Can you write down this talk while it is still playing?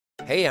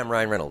Hey, I'm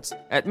Ryan Reynolds.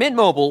 At Mint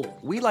Mobile,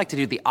 we like to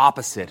do the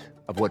opposite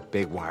of what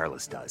Big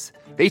Wireless does.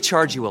 They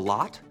charge you a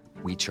lot,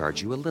 we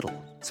charge you a little.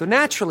 So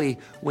naturally,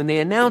 when they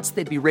announced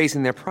they'd be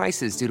raising their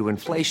prices due to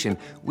inflation,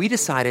 we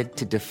decided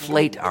to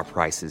deflate our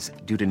prices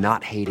due to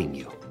not hating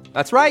you.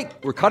 That's right.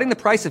 We're cutting the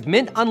price of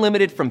Mint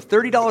Unlimited from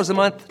 $30 a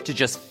month to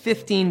just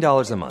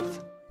 $15 a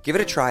month. Give it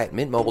a try at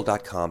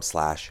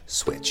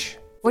mintmobile.com/switch.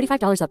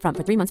 $45 up front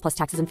for 3 months plus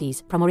taxes and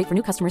fees. Promo rate for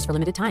new customers for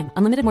limited time.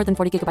 Unlimited more than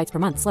 40 gigabytes per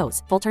month.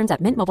 Slows full terms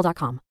at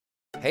mintmobile.com.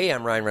 Hey,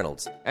 I'm Ryan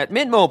Reynolds. At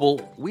Mint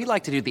Mobile, we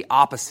like to do the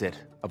opposite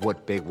of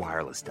what Big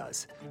Wireless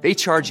does. They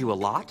charge you a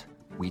lot,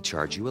 we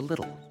charge you a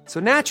little.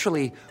 So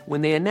naturally,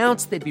 when they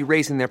announced they'd be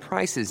raising their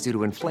prices due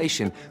to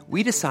inflation,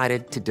 we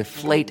decided to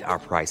deflate our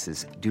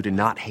prices due to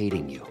not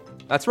hating you.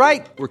 That's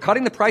right. We're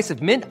cutting the price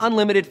of Mint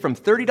Unlimited from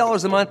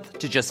 $30 a month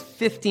to just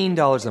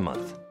 $15 a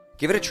month.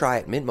 Give it a try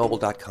at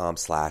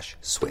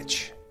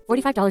mintmobile.com/switch.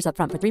 $45 up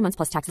front for 3 months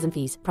plus taxes and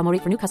fees. Promo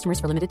rate for new customers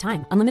for limited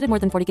time. Unlimited more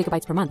than 40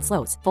 gigabytes per month.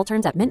 Slows full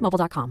terms at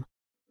mintmobile.com.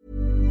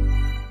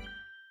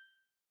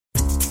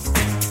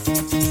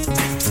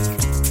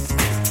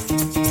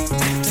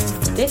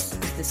 This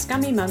is the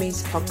Scummy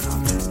Mummies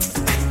podcast.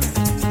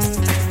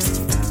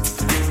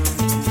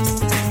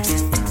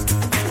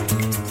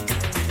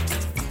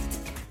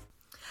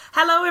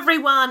 Hello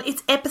everyone,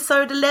 it's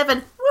episode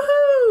 11.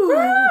 Woohoo!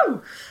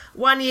 Woo!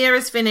 1 year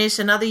is finished,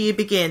 another year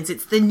begins.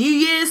 It's the New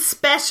Year's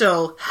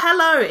special.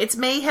 Hello, it's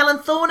me, Helen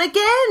Thorne,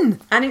 again.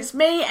 And it's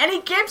me,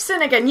 Ellie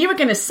Gibson, again. You were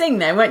going to sing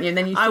there, weren't you? And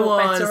then you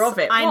thought better of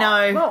it. I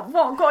know.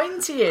 What got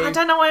into you? I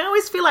don't know, I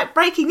always feel like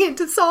breaking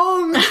into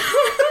song.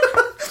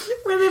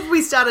 Whenever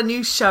we start a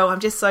new show,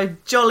 I'm just so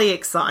jolly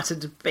excited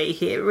to be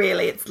here,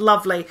 really. It's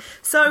lovely.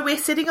 So we're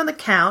sitting on the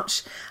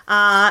couch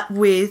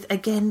with,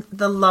 again,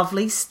 the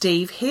lovely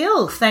Steve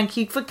Hill. Thank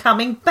you for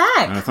coming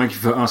back. Thank you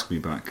for asking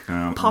me back.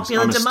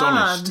 Popular I'm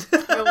demand.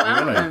 You're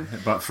welcome. Really?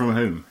 But from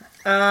whom?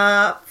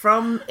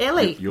 From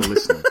Ellie. You're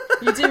listening.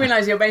 You do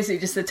realise you're basically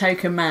just a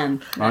token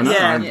man. I know,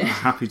 Yeah. I'm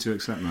happy to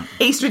accept that.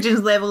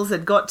 Estrogen levels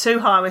had got too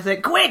high with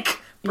it. Quick!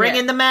 Bring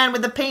in the man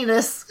with the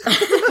penis. As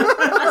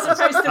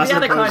opposed to the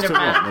other kind of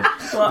man.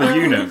 The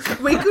eunuch.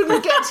 We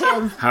couldn't get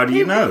him. How do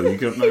you know? You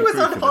got no He was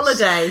proof on of this.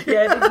 holiday.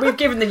 Yeah, we've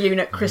given the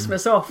eunuch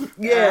Christmas off.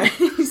 Yeah.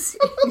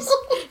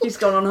 He's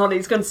gone on holiday.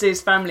 He's gone to see his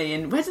family.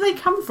 And where do they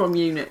come from,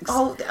 eunuchs?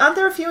 Oh, aren't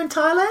there a few in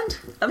Thailand?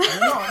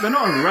 They're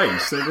not a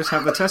race, they just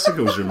have the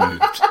testicles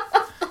removed. It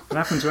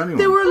happened to anyone.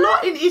 There were a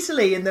lot in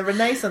Italy in the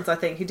Renaissance, I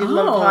think, who did a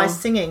lot of high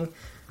singing.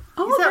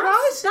 Oh, Is that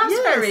right? That's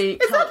Yes. very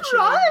Is that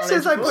culturally right?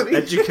 As I knowledgeable. put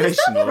it.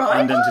 Educational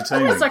and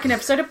entertaining. Oh, it's like an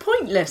episode of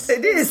Pointless.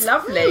 It is. It's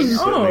lovely. It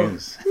certainly Oh,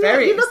 is.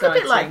 very You look a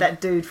bit exciting. like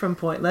that dude from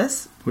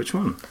Pointless. Which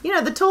one? You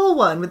know, the tall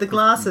one with the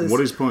glasses.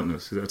 What is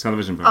Pointless? Is it a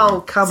television program?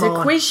 Oh, come It's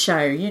on. a quiz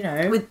show, you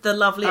know. With the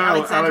lovely Oh,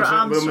 Alexandra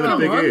Alexandra with the Armstrong.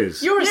 big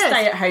ears. You're a Yes.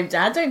 stay-at-home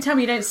dad. Don't tell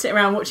me you don't sit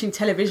around watching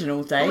television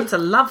all day. Oh, it's a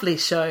lovely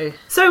show.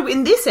 So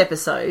in this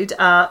episode,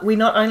 we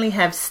not only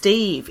have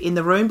Steve in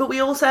the room, but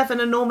we also have an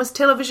enormous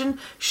television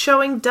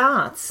showing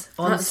darts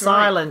on That's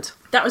silent.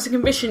 That was a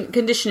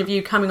condition of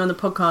you coming on the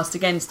podcast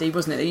again, Steve,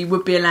 wasn't it? That you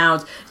would be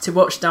allowed to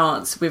watch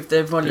darts with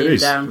the It volume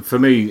is. down. For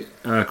me,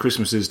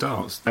 Christmas is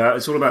darts.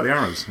 It's all about the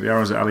arrows. The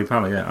arrows at Ali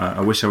Pali, yeah.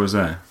 I wish I was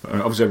there.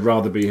 Obviously, I'd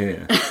rather be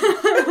here.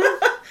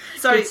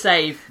 So Good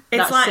save.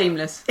 That's like,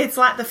 seamless. It's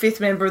like the fifth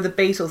member of the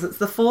Beatles. It's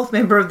the fourth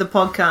member of the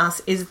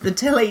podcast. Is the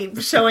telly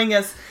showing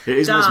us It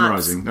is darts.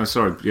 mesmerising. No,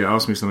 sorry. Yeah,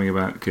 ask me something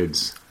about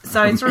kids.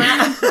 So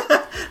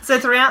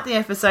throughout the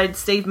episode,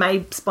 Steve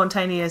may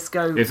spontaneous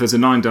go. If there's a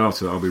 9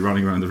 darter, I'll be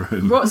running around the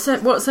room. What's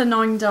a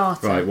 9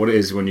 darter? Right, what it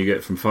is when you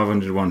get from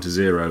 501 to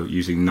 0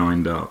 using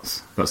 9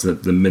 darts. That's the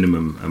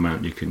minimum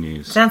amount you can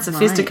use. Sounds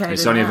sophisticated.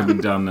 It's only ever been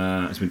done.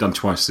 It's been done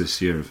twice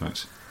this year, in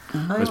fact.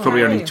 There's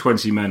probably only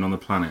 20 men on the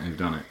planet who've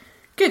done it.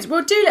 Good.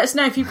 Well, do let us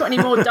know if you've got any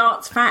more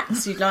darts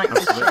facts you'd like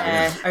to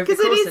share over the Because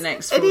course of the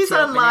next 4 it is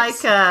 12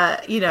 unlike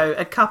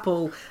minutes. a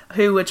couple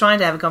who were trying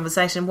to have a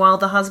conversation while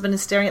the husband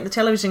is staring at the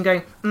television,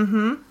 going,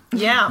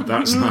 yeah,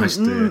 That's nice,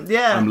 dear.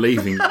 yeah. I'm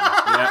leaving.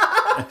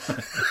 Yeah.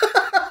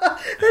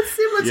 That's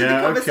similar to Yeah,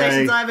 the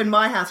conversations okay. I have in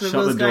my house where Shut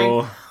Will's the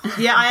door. going,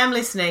 yeah, I am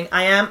listening.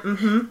 I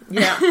am,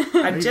 yeah.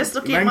 I'm just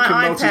looking at Men my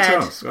can iPad.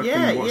 multitask. I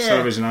can watch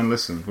television and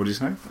listen. What do you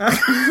say?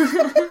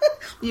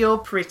 You're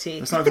pretty.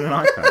 It's not even an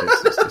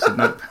iPad. It's a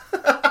notepad.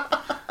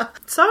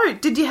 So,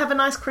 did you have a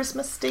nice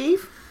Christmas,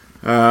 Steve?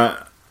 I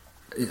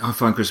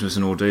find Christmas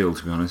an ordeal,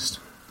 to be honest.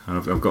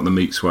 I've got the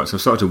meat sweats.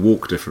 I've started to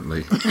walk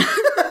differently.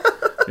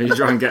 You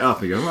try and get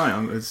up and you go, right,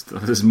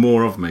 there's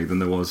more of me than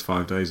there was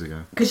 5 days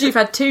ago. Because you've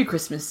had 2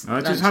 Christmas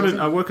I just lunches.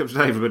 I woke up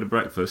today for a bit of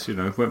breakfast,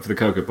 went for the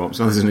Cocoa Pops,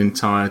 so there's an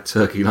entire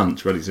turkey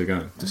lunch ready to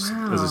go, just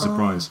as a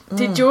surprise.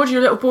 Did your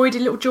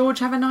little George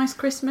have a nice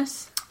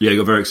Christmas? Yeah, he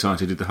got very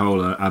excited, did the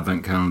whole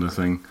advent calendar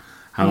thing.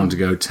 How long to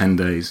go? 10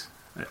 days.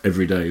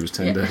 Every day was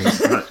 10 days.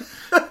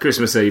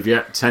 Christmas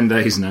Eve, 10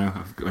 days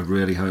now. I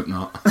really hope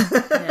not.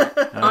 Yeah.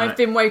 I've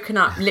been woken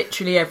up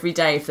literally every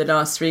day for the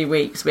last 3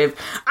 weeks with,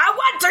 I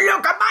want to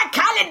look at my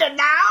calendar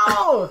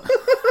now!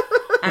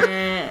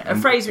 A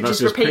phrase which That's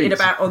is just repeated Pete.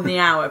 about on the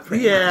hour,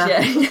 pretty Yeah. much.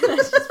 Yeah,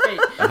 that's just Pete.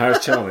 And how's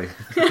Charlie?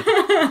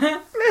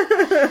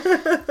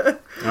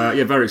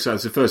 Yeah, very excited.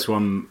 It's the first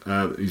one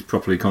he's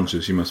properly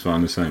conscious. You must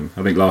find the same.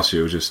 I think last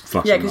year was just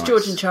flashing Yeah, because lights.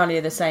 George and Charlie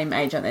are the same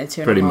age, aren't they?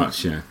 2.5. Pretty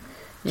much, yeah.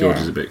 George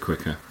Yeah. is a bit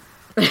quicker.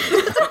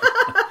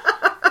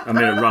 I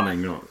mean, at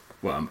running, not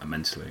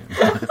mentally.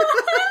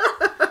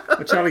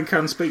 Well, Charlie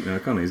can speak now,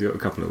 can't he? He's got a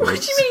couple of words.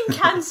 What do you mean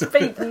can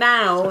speak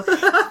now? He's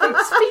been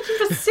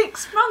speaking for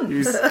 6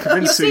 months.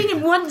 You've seen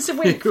him once a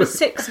week for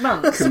 6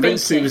 months.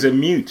 Convinced speaking. he was a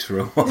mute for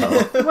a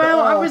while.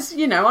 Well, I was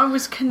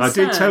concerned. I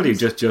did tell you,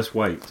 just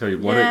wait. Why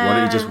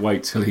don't you just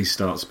wait till he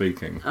starts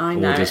speaking? I Or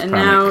know, just and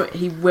panic. now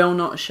he will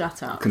not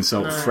shut up.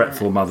 Consult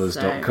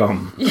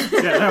fretfulmothers.com.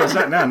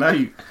 Now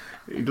he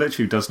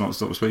literally does not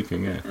stop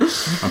speaking, yeah.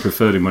 I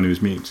preferred him when he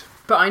was mute.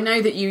 But I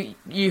know that you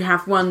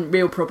have one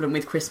real problem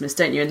with Christmas,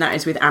 don't you? And that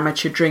is with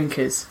amateur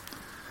drinkers.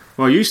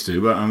 Well, I used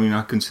to, but I mean,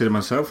 I consider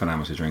myself an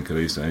amateur drinker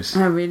these days.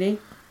 Oh, really?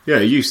 Yeah,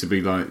 it used to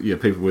be like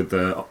people with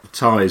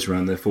ties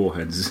around their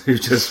foreheads who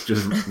just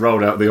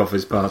rolled out the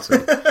office party,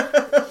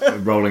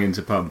 rolling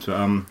into pubs.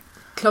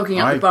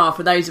 Clogging up the bar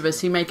for those of us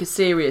who make a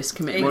serious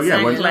commitment. Well, yeah,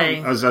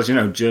 Exactly. as you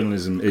know,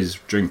 journalism is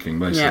drinking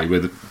basically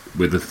with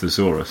a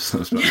thesaurus.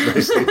 That's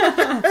basically.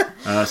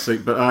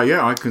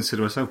 I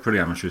consider myself pretty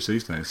amateurish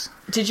these days.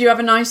 Did you have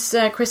a nice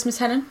Christmas,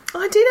 Helen?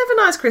 I did have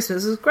a nice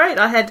Christmas. It was great.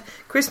 I had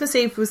Christmas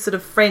Eve was sort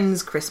of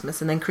friends' Christmas,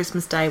 and then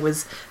Christmas Day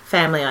was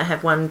family. I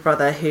have one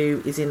brother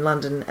who is in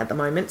London at the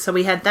moment, so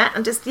we had that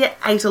and just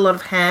ate a lot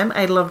of ham,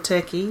 ate a lot of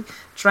turkey,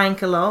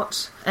 drank a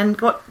lot, and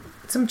got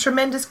some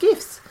tremendous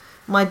gifts.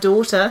 My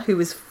daughter, who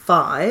was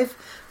 5,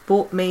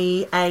 bought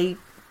me a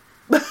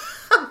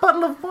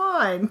bottle of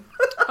wine.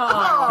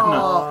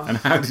 Oh. And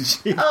how did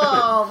she?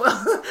 Oh,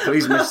 well.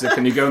 Please, mister,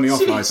 can you go on the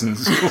off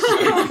licence?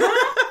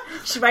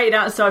 She waited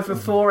outside for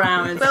 4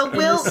 hours. Well, in the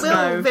Will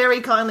snow.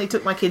 very kindly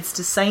took my kids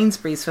to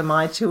Sainsbury's for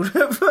my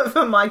children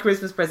for my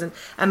Christmas present,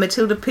 and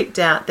Matilda picked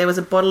out. There was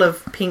a bottle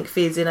of pink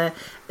fizz in a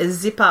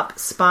zip-up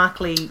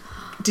sparkly.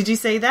 Did you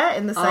see that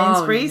in the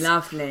Sainsbury's? Oh,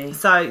 lovely.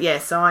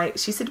 So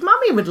she said,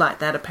 "Mummy would like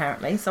that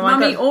apparently." So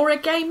Mummy I got or a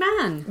gay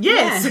man.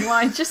 Yes. Yeah,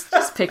 why just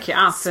pick it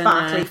up.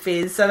 sparkly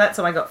fizz. So that's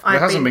what I got. It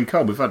hasn't been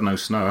cold. We've had no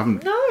snow.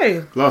 Haven't.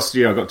 No. Last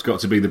year I got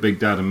to be the big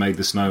dad and made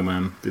the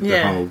snowman. Did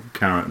the whole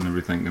carrot and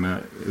everything, and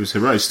it was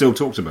heroic. Still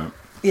talked about.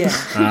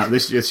 Yeah.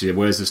 This year,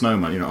 where's the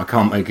snowman? I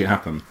can't make it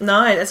happen.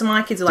 No, that's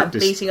my kids are like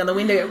beating on the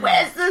window.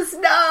 Where's the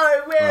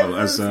snow?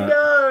 Where's the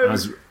snow?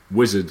 As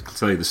Wizard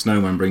say, the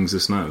snowman brings the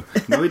snow.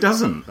 No, he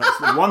doesn't. That's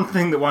the one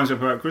thing that winds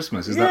up about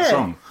Christmas is that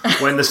song.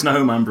 When the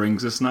snowman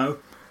brings the snow.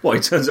 What,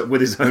 he turns up with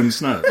his own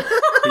snow?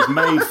 He's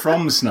made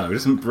from snow, he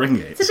doesn't bring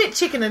it. It's a bit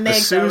chicken and egg.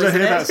 As soon as I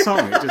hear that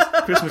song,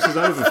 Christmas is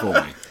over for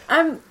me.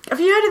 Have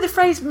you heard of the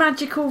phrase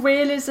magical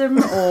realism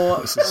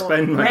or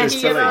Suspend my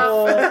disbelief.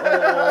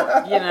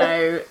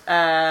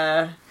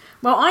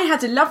 Well, I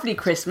had a lovely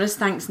Christmas,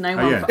 thanks no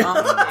one for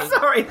asking.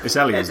 Sorry. It's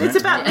Ellie, isn't it? It's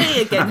about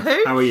me again. Who?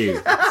 How are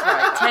you?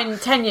 That's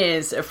right, 10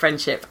 years of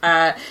friendship.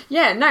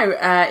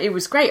 It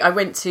was great. I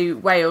went to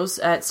Wales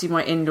to see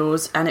my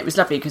in-laws, and it was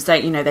lovely because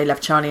they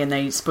love Charlie and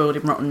they spoiled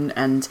him rotten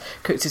and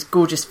cooked us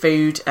gorgeous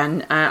food,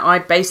 and I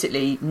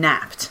basically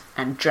napped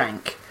and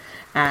drank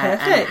and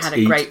Perfect. had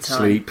a great time.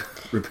 Sleep,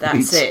 repeat.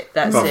 That's it.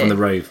 Apart from the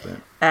rave bit.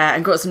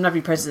 And got some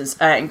lovely presents,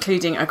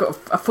 including I got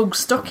a full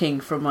stocking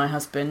from my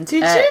husband.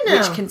 Did you now?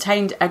 Which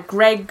contained a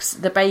Greggs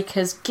the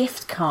Baker's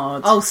gift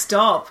card. Oh,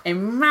 stop.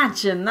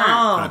 Imagine that.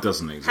 Oh. That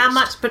doesn't exist. How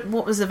much, but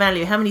what was the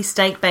value? How many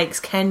steak bakes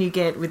can you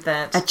get with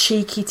that? A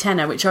cheeky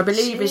tenner, which I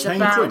believe is Cheeky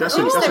about... tenner. That's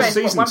a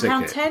season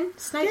ticket. £1.10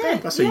 snake Yeah.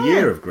 bake? That's a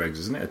year of Greggs,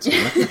 isn't it?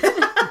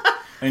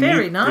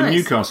 Very nice. In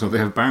Newcastle, they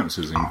have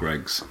bouncers in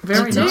Greggs.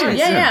 Very Do you? nice.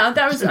 Yeah.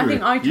 That was. I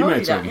think I You told may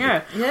you tell that.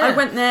 me. Yeah. I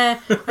went there.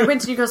 I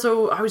went to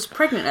Newcastle. I was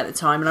pregnant at the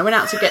time, and I went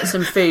out to get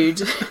some food.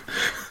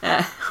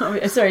 Sorry,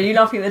 are you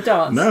laughing at the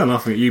dance? No,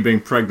 nothing. You being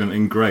pregnant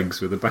in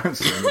Greggs with a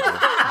bouncer.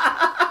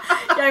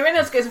 Yeah, I went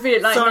out to get some food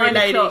at like Sorry, 9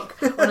 lady. o'clock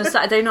on a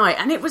Saturday night,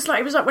 and it was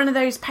like one of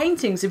those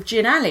paintings of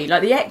Gin Alley,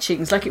 like the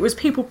etchings, like it was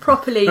people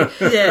properly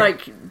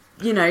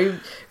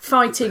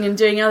fighting and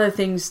doing other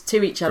things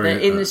to each other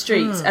Brilliant. in the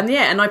streets. And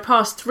I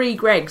passed 3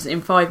 Greggs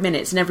in 5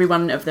 minutes, and every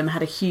one of them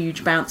had a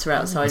huge bouncer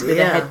outside with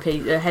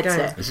a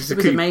headset. Is this It to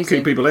was amazing.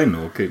 keep people in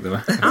or keep them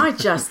out? I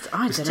don't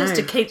know. Just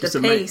to keep Just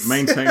the to peace.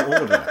 maintain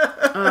order.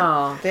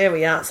 Oh. There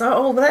we are.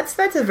 So, that's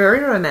a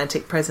very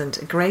romantic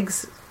present.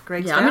 Greg's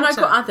Yeah, I mean, I've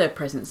got other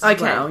presents as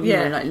Okay, well. You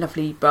know, like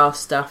lovely bath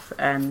stuff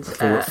and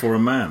For a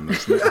man,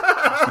 isn't it?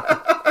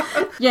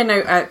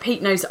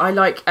 Pete knows I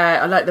like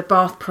the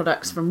bath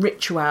products from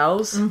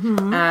Rituals.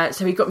 Mm-hmm.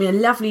 So he got me a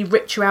lovely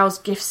Rituals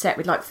gift set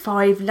with like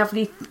 5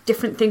 lovely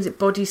different things, like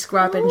body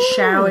scrub and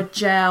shower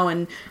gel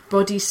and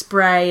body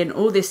spray and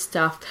all this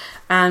stuff.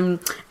 And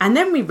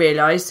then we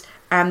realised,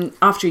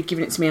 after he'd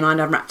given it to me and I'd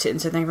unwrapped it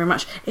and said thank you very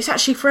much, it's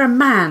actually for a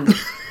man.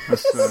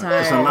 That's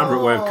an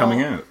elaborate way of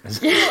coming out. Does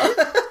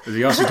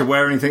he ask you to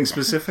wear anything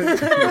specific?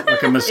 Like a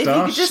If you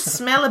moustache? could just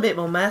smell a bit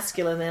more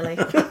masculine, Ellie.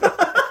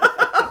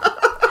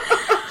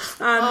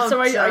 I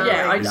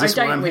Is this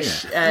why don't I'm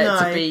wish No,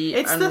 to be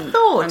it's the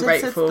thought. It's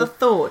ungrateful. the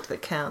thought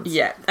that counts.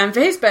 Yeah, and for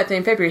his birthday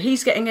in February,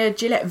 he's getting a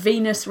Gillette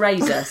Venus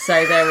razor.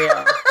 So there we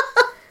are.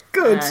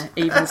 Good.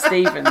 Even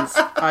Stevens,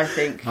 I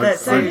think. I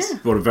So,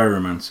 bought a very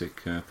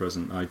romantic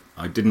present.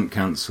 I didn't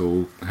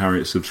cancel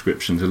Harriet's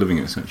subscription to Living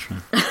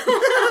Etc.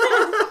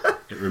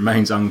 It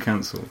remains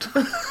uncancelled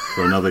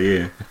for another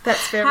year.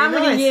 That's very How nice.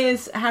 many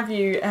years have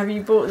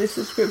you bought this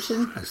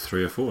subscription? It's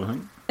 3 or 4, I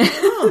think.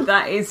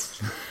 That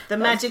is... The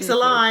magic's beautiful.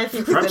 alive.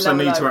 Perhaps I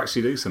need level to up.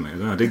 actually do something. I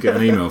don't know. I did get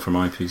an email from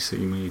IPC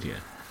Media.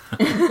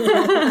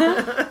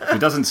 If it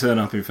doesn't turn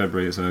up in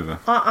February, it's over.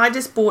 I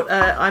just bought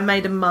I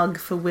made a mug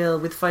for Will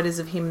with photos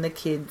of him and the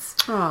kids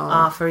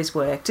for his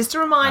work. Just to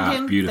remind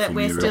him beautiful that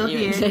we're mural. still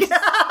here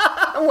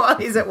while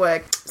he's at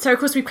work. So, of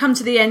course, we've come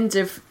to the end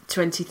of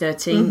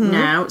 2013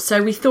 now.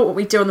 So we thought what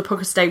we'd do on the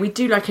podcast today, we'd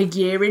do like a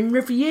year in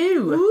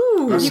review.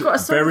 Ooh. Have you got a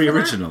song Very for that?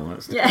 original.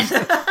 That's Yeah.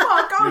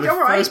 Oh God, You're the all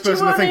right. first Do you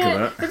person to want think of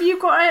that.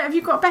 Have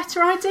you got a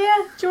better idea?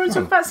 Do you want to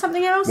talk about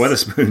something else?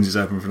 Weatherspoons is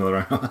open for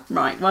another hour.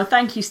 Right. Well,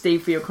 thank you,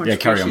 Steve, for your contribution.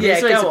 carry on. Yeah,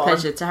 It's always go a on.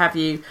 pleasure to have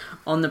you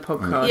on the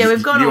podcast. Yeah,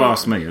 we've got You all-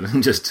 asked me. I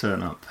didn't just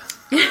turn up.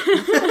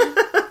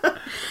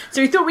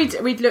 So we thought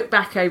we'd look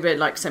back over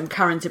like some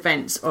current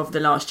events of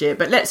the last year,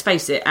 but let's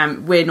face it,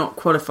 we're not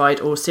qualified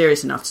or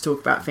serious enough to talk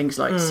about things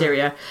like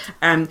Syria.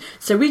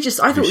 So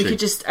I thought we could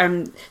just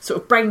sort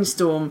of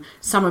brainstorm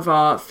some of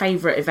our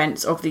favourite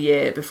events of the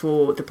year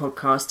before the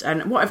podcast.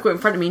 And what I've got in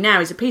front of me now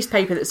is a piece of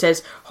paper that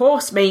says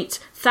 "Horse meat,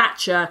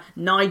 Thatcher,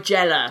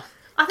 Nigella."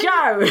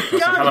 Go. It's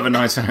a hell of a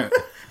night out.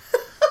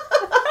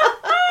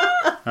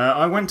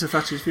 I went to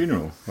Thatcher's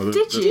funeral. Well,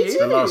 Did you?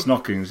 The last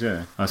knockings,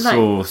 yeah. I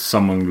saw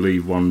someone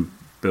leave one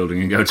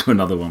building and go to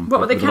another one. What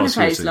were the with a lot of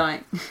canapes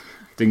security. like?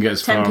 Didn't get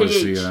as far 10p as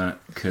each. the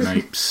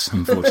canapes,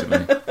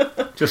 unfortunately.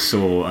 Just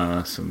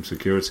saw some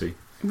security.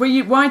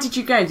 Why did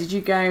you go? Did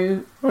you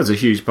go? Well, it's a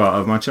huge part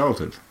of my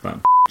childhood, that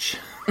bitch.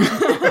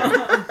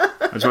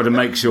 I tried to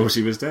make sure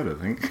she was dead, I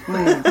think.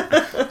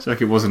 It's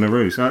like it wasn't a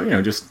ruse.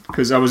 Just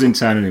because I was in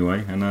town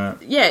anyway. And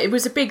Yeah, it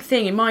was a big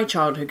thing in my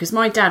childhood because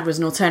my dad was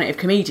an alternative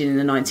comedian in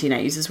the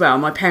 1980s as well.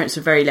 My parents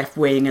were very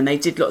left-wing and they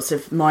did lots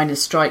of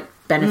miners' strike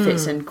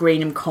benefits and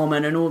Greenham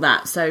Common and all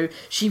that. So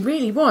she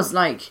really was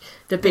like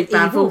the big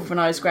bad evil. wolf when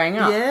I was growing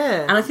up.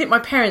 Yeah. And I think my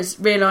parents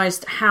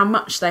realised how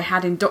much they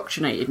had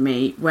indoctrinated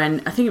me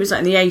when, I think it was like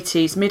in the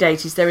 80s,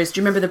 mid-80s, do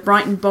you remember the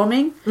Brighton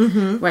bombing?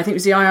 Mm-hmm. Where I think it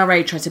was the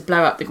IRA tried to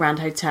blow up the Grand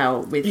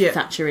Hotel with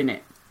Thatcher in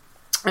it.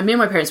 And me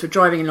and my parents were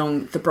driving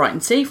along the Brighton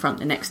seafront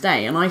the next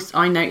day, and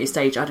I noticed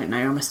I don't know,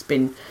 I must have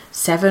been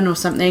 7 or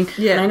something,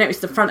 Yeah. and I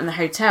noticed the front of the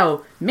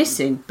hotel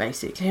missing,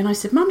 basically, and I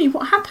said, "Mummy,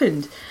 what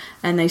happened?"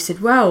 And they said,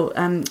 "Well,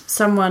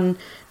 someone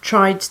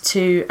tried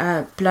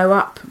to blow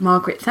up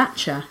Margaret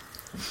Thatcher."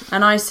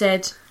 And I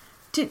said,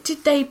 did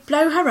they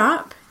blow her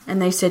up? And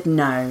they said,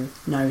 no,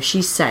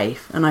 she's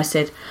safe. And I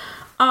said,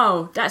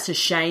 "Oh, that's a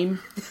shame."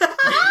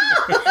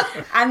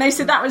 And they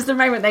said that was the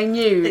moment they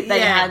knew they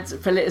had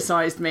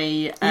politicised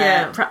me,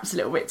 perhaps a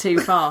little bit too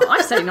far.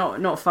 I say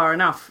not far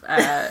enough.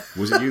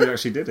 was it you that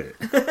actually did it?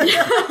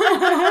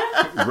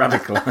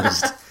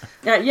 Radicalised.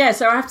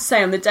 So I have to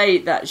say, on the day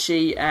that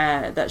she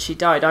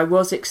died, I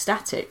was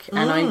ecstatic,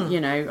 and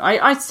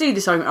I see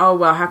this argument. Oh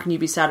well, how can you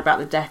be sad about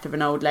the death of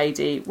an old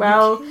lady?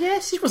 Well,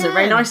 Yes, she you was a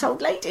very can. nice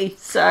old lady.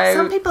 So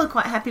Some people are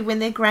quite happy when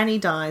their granny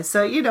dies,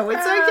 so it's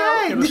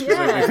okay.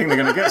 They think they're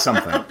going to get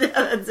something.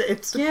 That's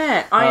it.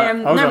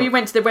 yeah, we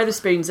went to the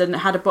Weatherspoons and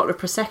had a bottle of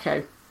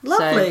prosecco.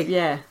 Lovely. So,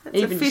 yeah,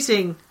 It's a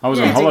fitting. I was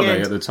on fitting holiday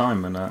end. at the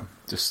time and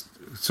just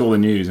saw the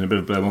news and a bit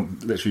of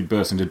blood literally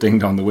burst into Ding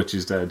Dong, the witch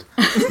is dead.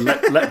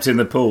 Leapt in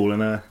the pool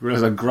and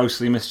realised I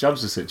grossly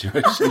misjudged the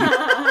situation.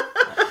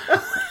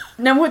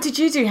 Now, what did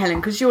you do, Helen?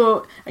 Because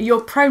you're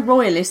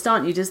pro-royalist,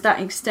 aren't you? Does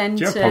that extend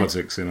Do you have to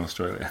politics in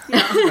Australia?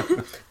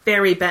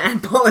 Very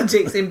bad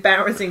politics,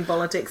 embarrassing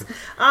politics.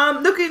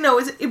 Look,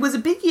 it was a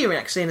big year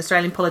actually in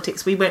Australian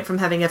politics. We went from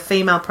having a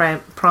female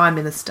prime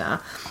minister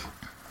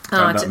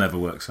That never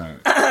works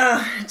out.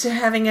 to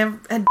having a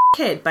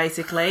kid,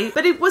 basically.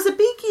 But it was a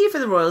big year for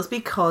the royals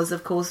because,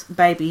 of course,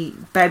 baby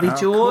George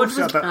course,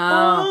 was that-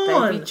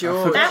 born. baby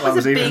George? I That forgot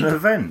was a even big. an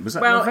event. Was that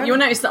an Well, event? you'll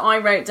notice that I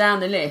wrote down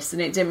the list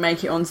and it didn't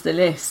make it onto the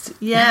list.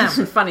 Yeah.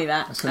 Funny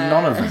that. It's a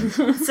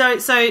non-event.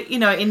 So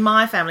in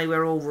my family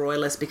we're all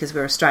royalists because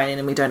we're Australian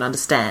and we don't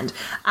understand.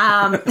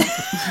 And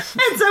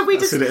so we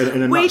just it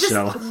in a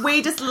nutshell.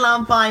 we just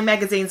love buying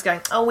magazines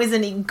going, "Oh,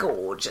 isn't he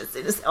gorgeous?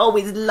 It's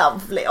always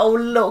lovely. Oh,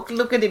 look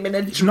at him in a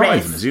It's not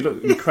dress." even, as you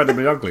look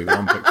incredibly ugly, the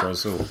one picture I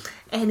saw.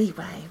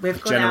 Anyway,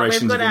 we've got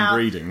Generations our of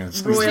inbreeding.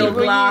 That's royal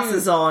the-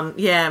 glasses on.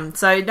 Yeah.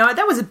 So no,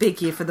 that was a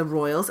big year for the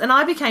royals, and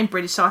I became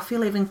British, so I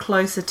feel even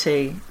closer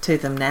to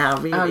them now.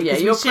 Really. Oh yeah, 'Cause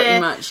we you're pretty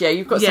share- much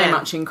you've got Yeah. so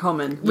much in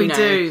common. We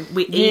do.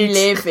 We you eat.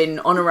 live in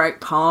Honor Oak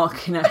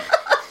Park in a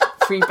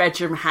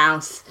 3-bedroom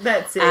house.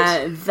 That's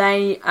it.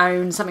 They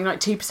own something like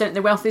 2% of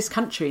the wealth of this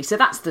country, so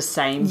that's the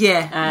same.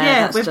 Yeah,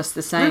 that's we've- just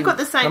the same. We've got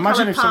the same. Imagine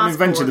coloured if someone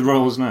invented the passport.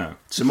 royals now.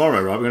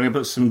 Tomorrow, right, we're going to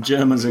put some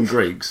Germans and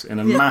Greeks in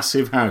a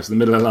massive house in the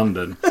middle of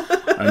London,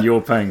 and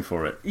you're paying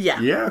for it. Yeah.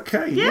 Yeah,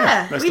 okay.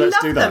 Yeah, Let's we do love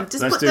that. them.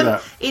 Just Let's put do them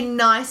that. in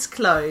nice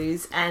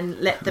clothes and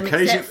let them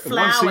Occasion- accept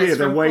flowers once a year,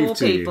 they'll from wave poor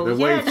to you. people. They'll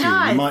Yeah, wave to you.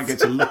 nice. You might get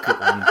to look at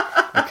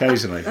them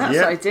occasionally. That's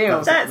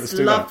ideal. That's let's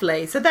do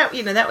lovely. So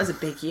that was a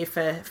big year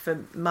for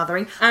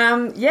mothering.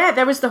 Yeah,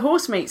 there was the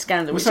horse meat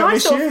scandal. Was which that I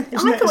this thought, year? I Isn't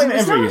thought it it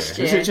was every last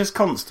year? year. Is it just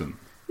constant?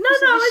 No,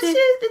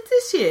 it's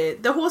this year.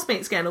 The horse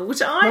meat scandal,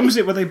 which When was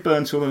it where they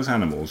burnt all those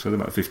animals? Was it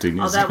about 15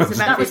 years that ago? was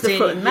about That was the 15,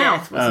 foot and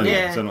mouth, Oh, wasn't yeah. it?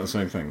 Yeah. Is that not the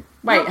same thing?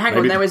 Wait, hang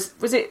on. Maybe-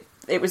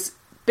 It was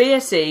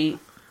BSE,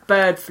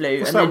 bird flu,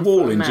 What's and that then wall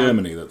foot in and mouth.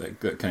 Germany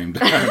that came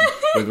down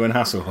when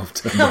Hasselhoff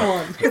turned Come up?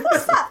 on.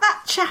 What's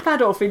that chap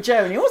Adolf in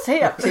Germany? What's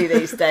he up to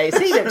these days?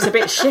 He looks a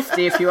bit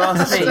shifty, if you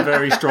ask me. Some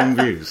very strong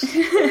views.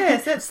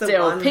 Yes, that's the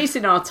Still, one. peace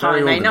in our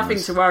Very time, eh? Nothing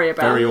organised. to worry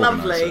about. Very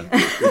Lovely.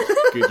 organised.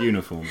 Good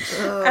uniforms.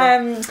 So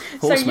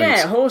meat.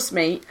 horse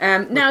meat.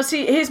 Now,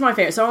 see, here's my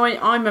favourite. So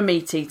I'm a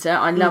meat eater.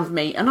 I love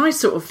meat, and I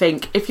sort of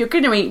think if you're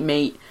going to eat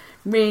meat,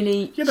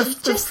 really, Yeah, the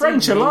just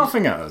French eat are meat.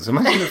 laughing at us.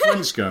 Imagine the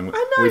French going,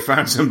 we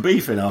found some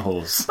beef in our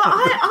horse. But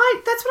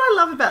I that's what I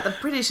love about the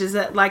British is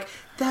that like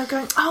they're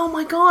going, oh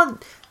my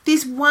god,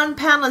 this £1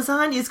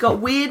 lasagna's got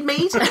weird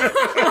meat. That's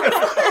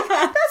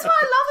what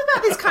I love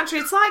about this country.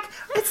 It's like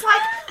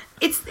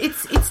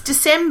it's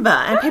December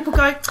and people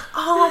go,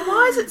 oh,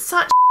 why is it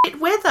such shit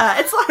weather?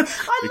 It's like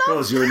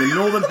Because you're in the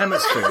northern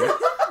hemisphere.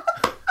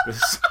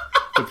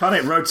 The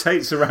planet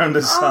rotates around the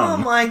Oh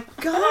sun. my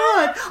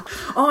god!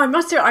 Oh, I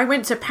must admit, I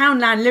went to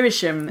Poundland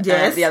Lewisham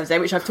Yes. the other day,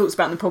 which I've talked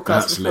about in the podcast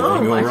That's before.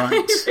 living all my right.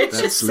 favourite. That's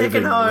It's second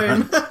living all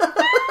home. right.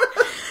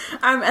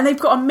 And they've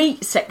got a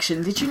meat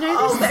section. Did you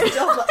know this?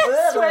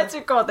 I swear to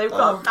God, they've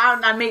got a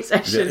Poundland meat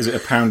section. Is it a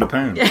pound a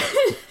pound?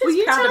 Were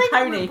you Pound of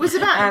telling pony. it was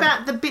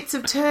about the bits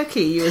of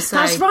turkey you were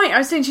saying? That's right. I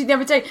was saying to you the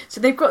other day.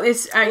 So they've got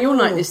this. You'll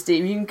like this,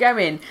 Steve. You can go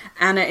in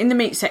and in the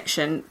meat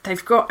section,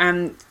 they've got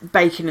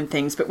bacon and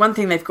things. But one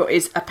thing they've got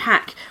is a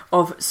pack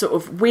of sort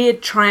of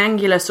weird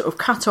triangular sort of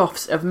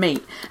cut-offs of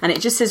meat, and it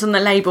just says on the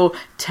label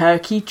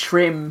 "turkey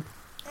trim."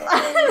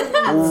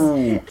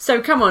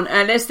 So come on,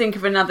 let's think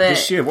of another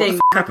This year, what thing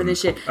the that happened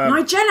this year.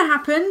 Nigella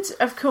happened,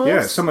 of course.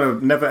 Yeah, someone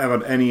I've never ever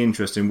had any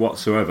interest in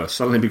whatsoever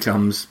suddenly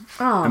becomes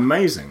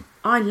amazing.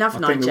 I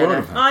love I think the world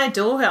of Nigella. her. I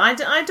adore her. I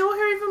adore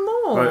her even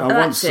more. I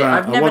that's it.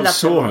 I've I never once loved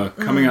saw her. her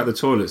coming out the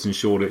toilets in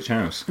Shoreditch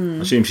House. I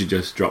assume she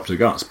just dropped her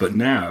guts, but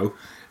now,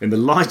 in the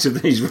light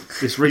of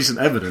this recent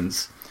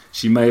evidence,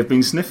 she may have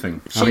been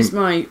sniffing. She's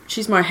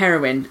my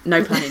heroine.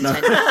 No pun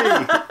intended.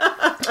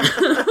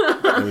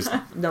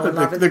 No, I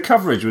love it. The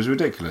coverage was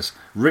ridiculous.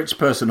 Rich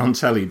person on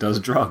telly does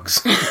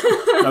drugs.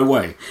 No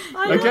way.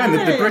 Again,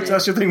 the Brits.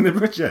 That's your thing. The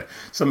Brits. Yeah,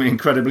 something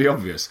incredibly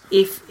obvious.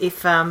 If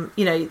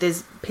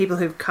there's people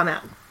who've come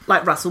out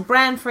like Russell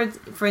Brand,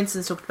 for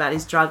instance, talked about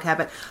his drug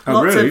habit.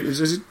 Oh, really?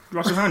 Is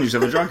Russell Brand used to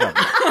have a drug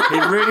habit? He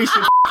really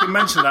should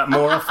mention that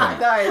more often.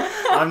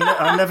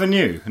 I never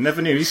knew.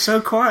 He's so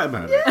quiet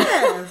about it.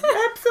 Yeah,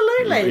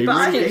 absolutely. He But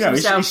I really, think he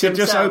himself should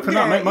just himself. open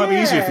up. It might be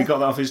easier if he Yeah. got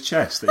that off his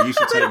chest that you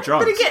should take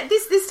drugs. But again,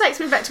 this takes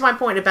me back to my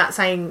point about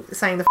saying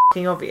the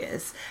fucking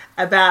obvious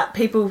about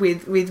people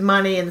with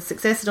money and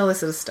success and all this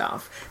sort of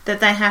stuff, that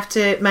they have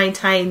to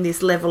maintain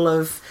this level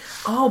of,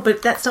 oh,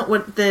 but that's not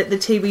what the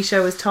TV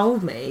show has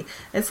told me.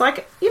 It's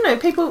like,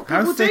 people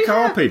How do thick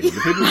are have- people?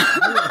 The people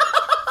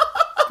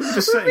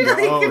just sitting there,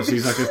 oh,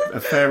 she's like a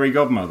fairy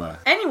godmother.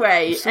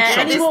 Anyway,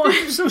 any more?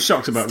 I'm still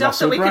shocked about Stuff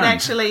Russell that we Brand. can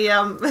actually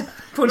We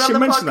put on should the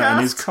mention podcast. that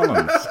in his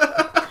columns.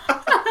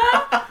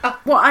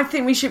 Well, I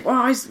think we should.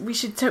 Well, we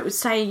should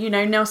say,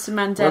 Nelson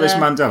Mandela. Well, this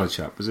Mandela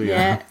chap, was he?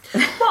 Yeah.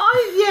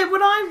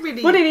 What I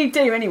really... What did he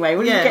do anyway?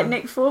 What did Yeah. he get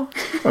nicked for?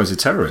 Well, he's a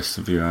terrorist,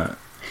 if you You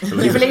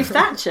believe believe it.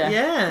 Thatcher?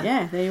 Yeah.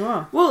 Yeah, there you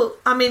are. Well,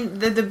 I mean,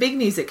 the big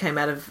news that came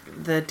out of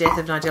the death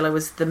of Nigella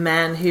was the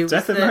man who...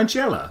 Death of was the,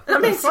 Nigella? I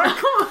mean,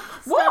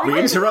 What? We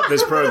interrupt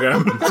this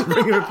programme to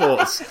bring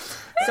reports.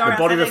 Sorry, The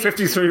body of a I think-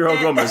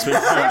 53-year-old woman has been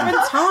found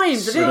 7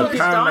 times. I didn't With know a he was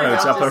pound dying note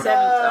after up her-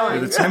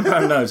 7 with times. a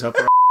 £10 note up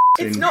her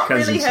It's in not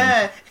Kensington. really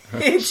her.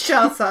 It's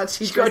Charles Hutch.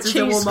 She's got a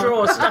cheese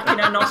straw stuck in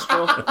her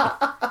nostril.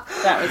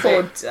 That was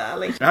Poor it.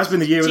 darling. It has been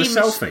the year of the Gee,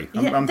 selfie.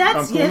 I'm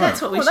that's calling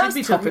that. what we Well, should that's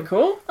be talking about.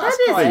 topical. That's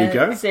is. quite There you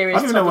go. I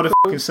serious didn't know what a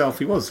topical.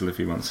 fucking selfie was till a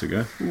few months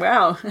ago.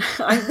 Well,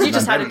 you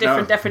just had a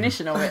different No.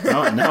 definition of it.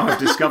 Now I've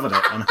discovered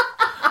it. And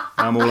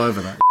I'm all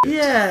over that.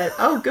 Yeah.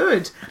 Oh,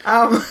 good.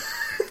 Oh,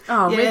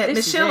 Yeah,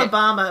 this is Michelle it.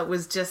 Obama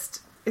was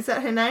just... Is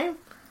that her name?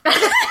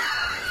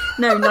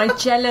 No,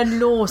 Nigella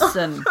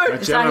Lawson.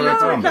 Is that who you're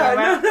talking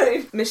Obama. about?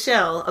 No.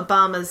 Michelle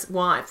Obama's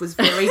wife was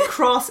very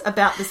cross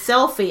about the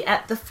selfie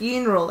at the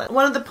funeral.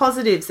 One of the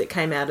positives that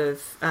came out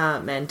of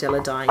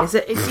Mandela dying is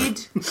that it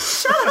did...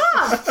 Shut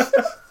up!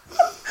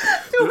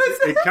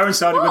 It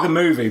coincided with the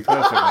movie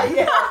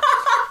perfectly.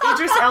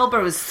 Idris Elba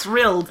was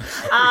thrilled.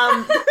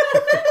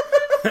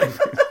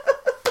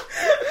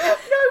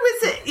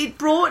 It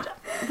brought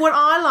what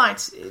I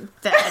liked.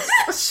 That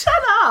shut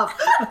up!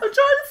 I'm trying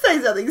to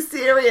say something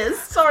serious.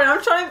 Sorry,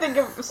 I'm trying to think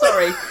of...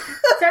 Sorry.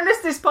 Tell us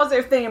this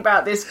positive thing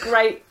about this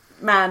great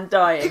man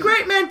dying. A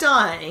great man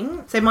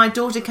dying. So my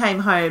daughter came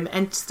home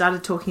and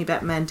started talking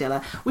about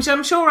Mandela, which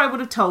I'm sure I would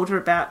have told her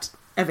about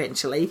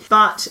eventually,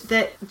 but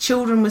that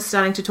children were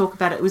starting to talk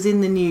about it. It was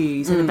in the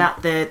news and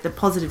about the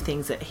positive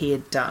things that he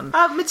had done.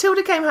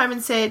 Matilda came home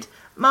and said,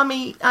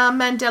 Mummy,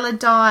 Mandela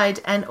died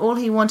and all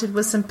he wanted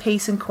was some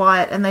peace and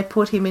quiet and they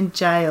put him in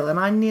jail, and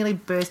I nearly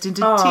burst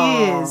into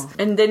tears.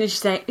 And then she's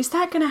saying, is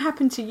that going to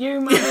happen to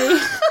you, Mummy?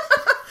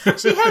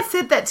 She has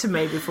said that to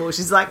me before.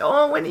 She's like,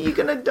 oh, when are you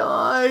going to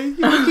die?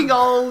 You're looking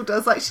old.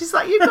 She's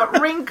like, you've got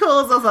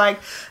wrinkles. I was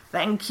like,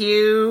 thank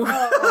you.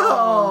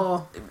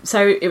 Oh.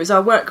 So it was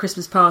our work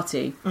Christmas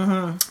party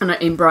and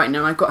in Brighton,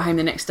 and I got home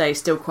the next day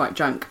still quite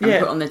drunk and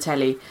put on the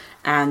telly,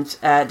 and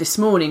This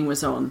Morning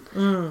was on.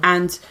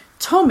 And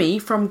Tommy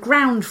from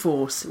Ground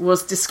Force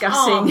was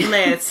discussing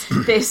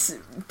this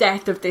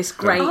death of this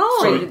great,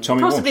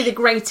 possibly the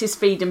greatest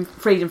freedom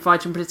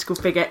fighter and political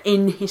figure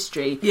in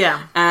history.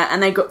 Yeah.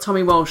 And they got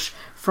Tommy Walsh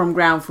from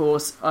Ground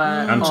Force.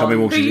 And Tommy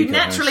Walsh's who you Eco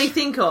naturally House.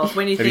 think of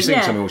when you Have think... you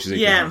seen Tommy Walsh's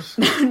Eco House?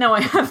 No,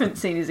 I haven't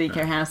seen his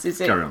Eco House. Is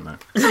it? Carry on there.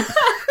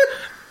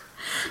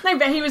 No,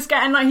 but he was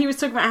he was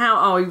talking about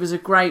how he was a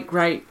great,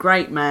 great,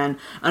 great man,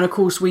 and of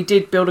course we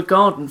did build a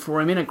garden for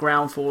him in a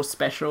Ground Force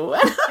special.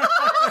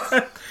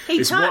 He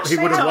It's what he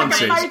would have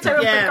wanted. A photo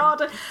of the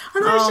garden,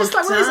 and I was just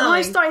like, well,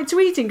 I started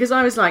tweeting because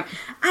I was like,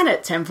 and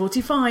at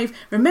 10:45,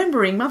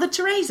 remembering Mother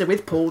Teresa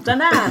with Paul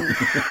Danan.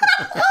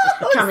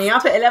 Coming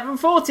up at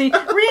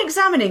 11:40,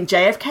 re-examining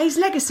JFK's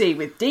legacy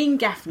with Dean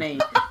Gaffney.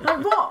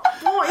 Like,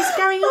 what is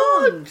going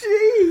on?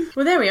 Gee.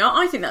 Well, there we are.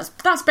 I think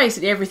that's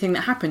basically everything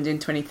that happened in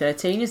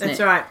 2013, isn't it?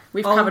 That's right.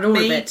 We've Old covered all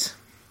meat, of it. It's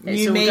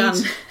new all meat.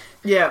 done.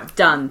 Yeah.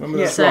 Done. When were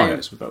the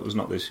riots? But that was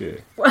not this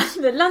year. Well,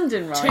 the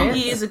London riots. 2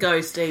 years ago,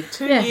 Steve.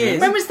 2 Yeah.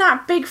 years. When was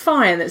that big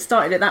fire that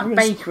started at that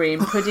bakery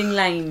in Pudding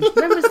Lane?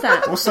 When was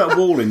that? What's that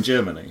wall in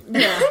Germany?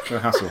 Yeah. For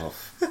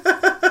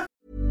Hasselhoff.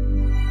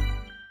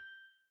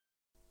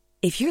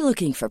 If you're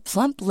looking for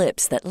plump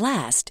lips that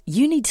last,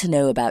 you need to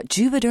know about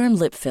Juvederm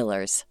lip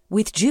fillers.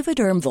 With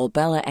Juvederm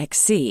Volbella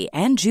XC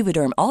and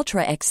Juvederm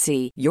Ultra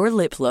XC, your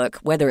lip look,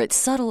 whether it's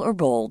subtle or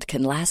bold,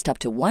 can last up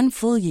to 1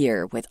 full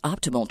year with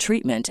optimal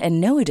treatment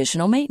and no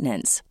additional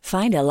maintenance.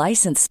 Find a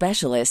licensed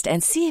specialist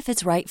and see if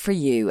it's right for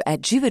you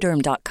at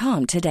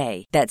Juvederm.com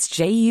today. That's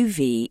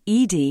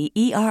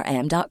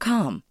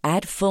JUVEDERM.com.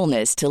 Add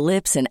fullness to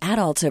lips in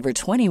adults over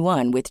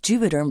 21 with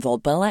Juvederm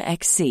Volbella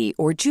XC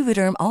or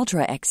Juvederm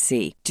Ultra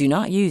XC. Do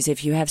not use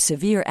if you have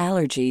severe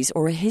allergies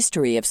or a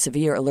history of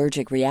severe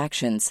allergic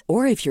reactions,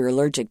 or if you're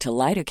allergic to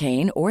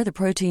lidocaine or the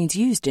proteins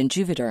used in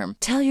Juvederm.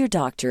 Tell your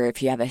doctor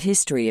if you have a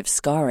history of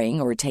scarring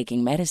or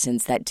taking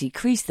medicines that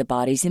decrease the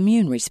body's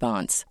immune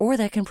response or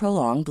that can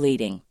prolong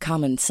bleeding.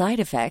 Common side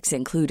effects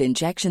include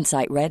injection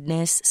site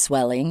redness,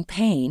 swelling,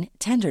 pain,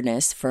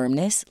 tenderness,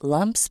 firmness,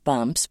 lumps,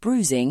 bumps,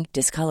 bruising,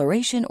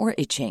 discoloration, or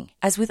itching.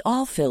 As with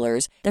all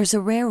fillers, there's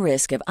a rare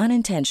risk of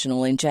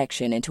unintentional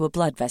injection into a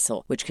blood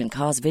vessel, which can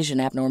cause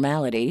vision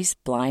abnormalities,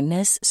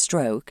 blindness,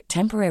 stroke,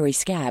 temporary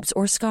scabs,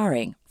 or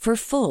scarring. For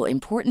full,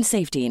 important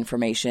safety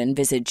information,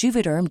 visit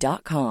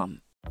Juvederm.com.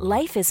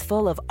 Life is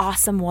full of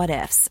awesome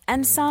what-ifs,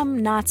 and some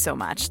not so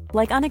much,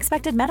 like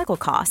unexpected medical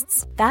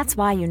costs. That's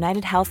why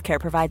United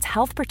Healthcare provides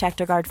Health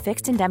Protector Guard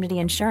fixed indemnity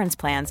insurance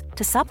plans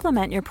to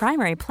supplement your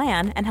primary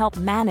plan and help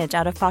manage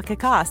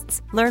out-of-pocket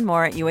costs. Learn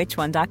more at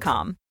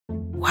UH1.com.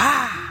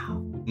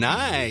 Wow.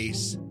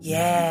 Nice.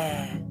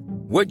 Yeah.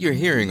 What you're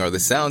hearing are the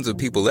sounds of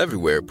people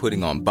everywhere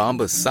putting on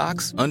Bombas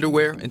socks,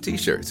 underwear, and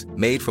T-shirts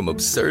made from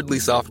absurdly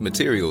soft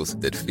materials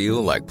that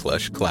feel like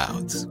plush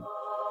clouds.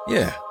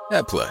 Yeah,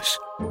 that plush.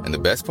 And the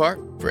best part?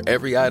 For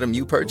every item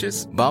you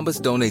purchase,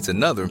 Bombas donates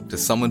another to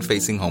someone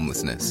facing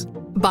homelessness.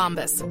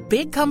 Bombas.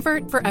 Big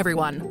comfort for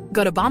everyone.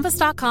 Go to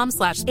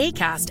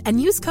bombas.com/ACAST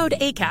and use code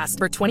ACAST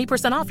for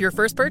 20% off your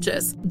first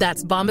purchase.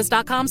 That's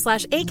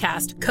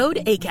bombas.com/ACAST. Code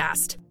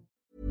ACAST.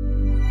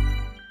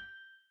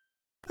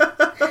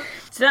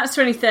 So that's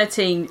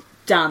 2013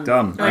 done.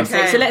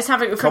 Okay. So let's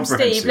have it from Steve.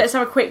 Comprehensive. Let's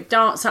have a quick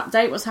darts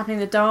update. What's happening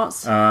in the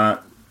darts? The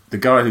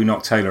guy who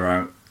knocked Taylor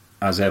out,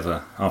 as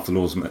ever, after the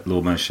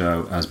Lordmayor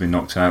show, has been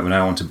knocked out. We're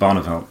now on to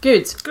Barneveld.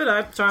 Good. Good.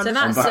 Sorry. So On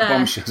that's that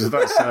bombshell. So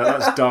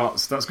that's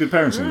darts. That's good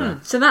parenting there.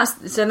 so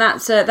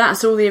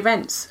that's all the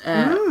events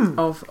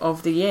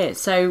of the year.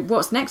 So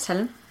what's next,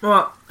 Helen?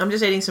 Well, I'm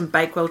just eating some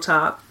Bakewell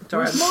tart.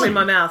 Sorry, I'm cleaning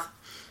my mouth.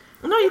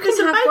 No, you can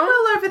can have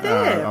Bakewell over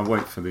there. I'll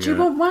wait for the... Do you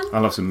want one?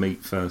 I'll have some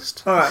meat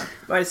first. All right,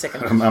 wait a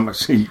second. I'm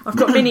actually I've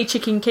got mini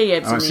chicken Kievs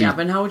in the Actually-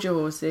 oven. Hold your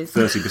horses.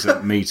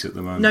 30% meat at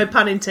the moment. No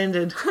pun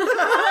intended.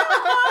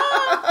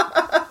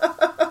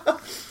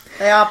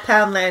 They are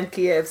Poundland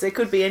Kievs. There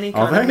could be any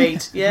kind of they?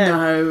 meat. Yeah.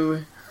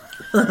 No.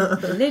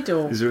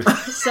 Lidl. Is there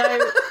So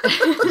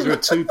a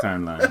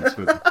 £2 land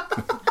for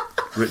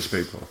rich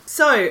people?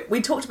 So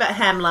we talked about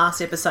ham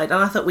last episode, and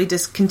I thought we'd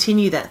just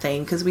continue that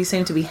theme because we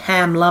seem to be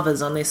ham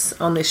lovers on this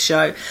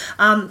show.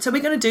 So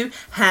we're going to do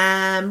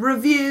ham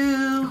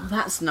review.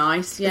 that's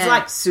nice. Yeah. It's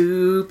like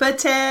Super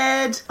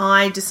Ted.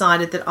 I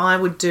decided that I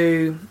would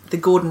do the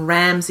Gordon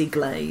Ramsay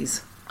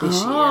glaze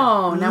this year.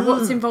 Oh, now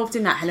what's involved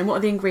in that, Helen? What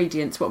are the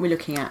ingredients? What are we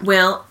looking at?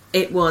 Well,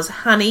 it was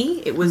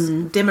honey, it was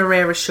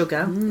demerara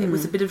sugar, it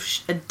was a bit of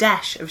a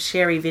dash of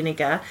sherry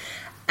vinegar,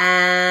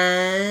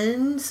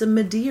 and some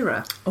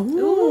Madeira.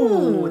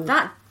 Ooh,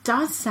 that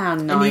does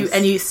sound nice.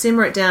 And you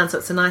simmer it down so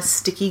it's a nice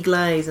sticky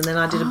glaze, and then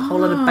I did a whole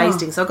lot of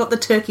basting. So I got the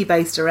turkey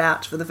baster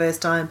out for the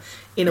first time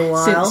in a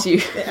while. Since you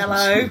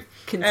Hello.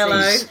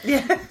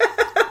 Yeah.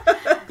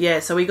 Yeah,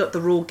 so we got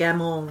the raw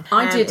gammon.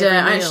 I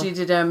actually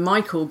did a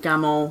Michael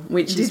Gammon,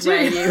 which is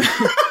where you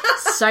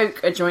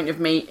soak a joint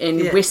of meat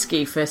in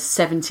whiskey for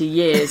 70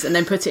 years and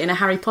then put it in a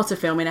Harry Potter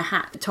film in a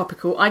hat.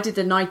 Topical. I did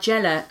the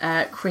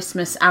Nigella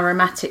Christmas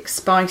aromatic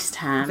spiced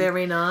ham.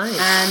 Very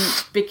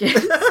nice.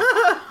 Because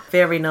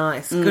very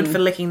nice. Good for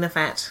licking the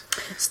fat.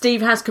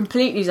 Steve has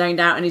completely zoned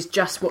out and is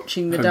just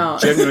watching the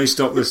darts. Generally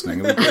stop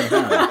listening.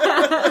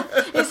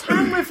 It's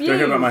ham review. Don't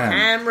hear about my ham.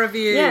 Ham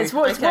review. Yes.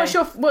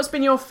 What's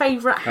been your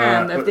favourite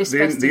ham of this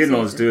festive The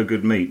in-laws season? do a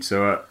good meat,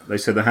 so they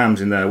said the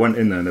ham's in there. I went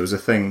in there and there was a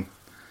thing.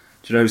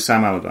 Do you know who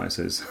Sam Allardyce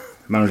is?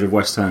 The manager of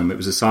West Ham. It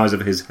was the size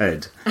of his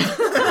head.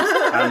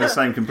 And the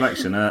same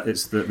complexion.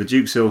 It's the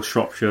Duke's Hill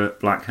Shropshire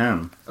Black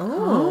Ham.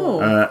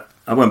 Oh.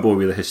 I won't bore you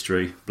with the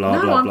history, blah,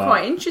 blah, I'm blah.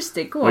 quite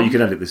interested. Go on. Well, you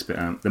can edit this bit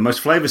out. The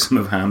most flavoursome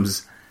of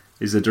hams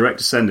is the direct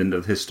descendant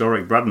of the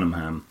historic Bradnam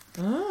ham.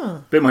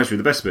 Oh. Bit more history.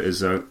 The best bit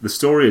is, the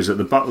story is that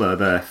the butler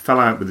there fell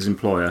out with his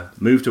employer,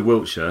 moved to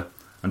Wiltshire,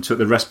 and took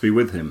the recipe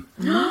with him.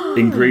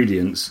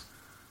 Ingredients: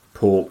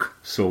 pork,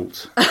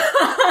 salt.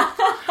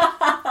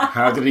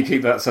 How did he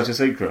keep that such a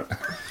secret?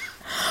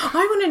 I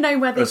want to know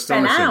where they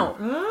fell out.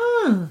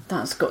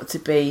 That's got to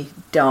be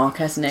dark,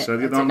 hasn't it? So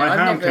my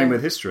ham came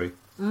with history.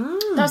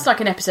 That's like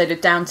an episode of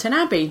Downton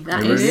Abbey.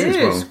 That It is. really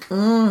is.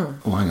 Well.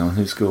 Oh, hang on,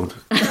 who scored?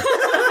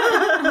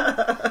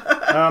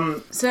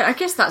 So I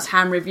guess that's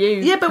ham review.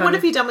 Yeah, but what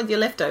have you done with your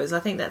leftovers? I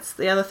think that's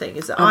the other thing.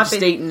 Is that I've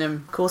just eaten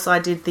them. Of course, I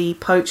did the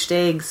poached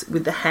eggs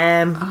with the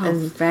ham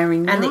and very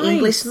nice. and the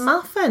English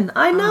muffin.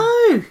 I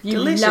know, You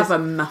delicious. love a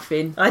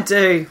muffin. I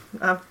do.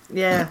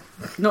 Yeah,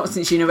 Not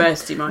since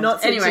university, mind.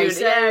 not since anyway.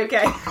 yeah,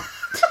 okay.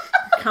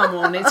 Come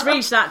on, it's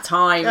reached that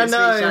time. I It's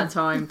know. reached that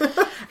time.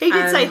 He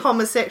did say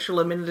homosexual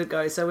a minute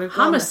ago, so we've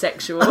gone-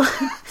 Homosexual.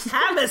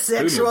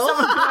 Homosexual. He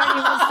wants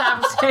to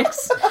have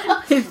sex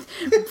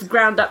with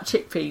ground up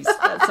chickpeas.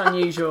 That's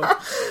unusual.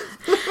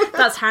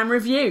 That's ham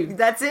review.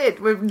 That's it.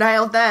 We've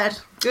nailed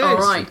that. Good. All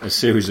right. A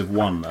series of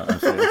one, that, I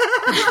feel.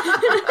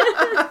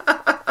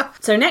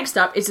 So next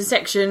up is a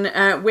section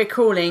we're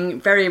calling,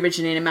 very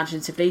originally and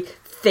imaginatively,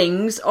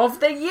 Things of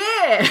the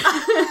Year.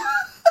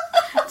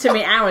 Took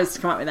me hours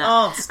to come up with that.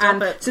 Oh,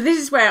 stop it. So this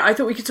is where I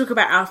thought we could talk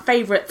about our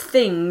favourite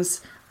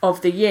things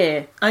of the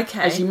year. Okay.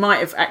 As you might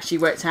have actually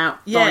worked out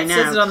Yeah, by it now.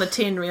 says it on the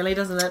tin, really,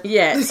 doesn't it?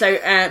 Yeah, so,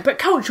 but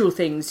cultural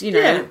things, you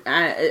know,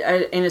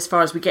 in as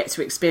far as we get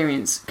to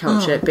experience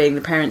culture, being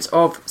the parents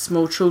of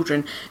small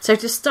children. So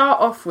to start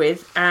off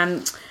with,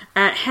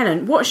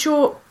 Helen, what's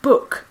your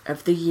book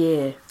of the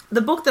year?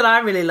 The book that I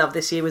really loved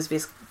this year was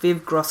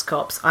Viv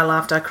Groskop's I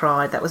Laughed, I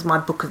Cried. That was my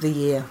book of the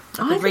year.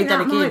 I think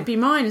that might be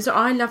mine.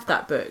 I love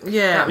that book.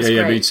 Yeah. That was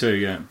Yeah, great. me too,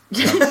 yeah.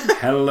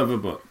 Hell of a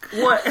book.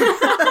 What?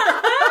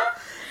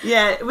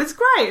 Yeah, it was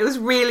great. It was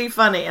really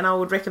funny, and I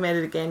would recommend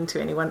it again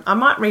to anyone. I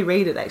might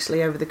reread it,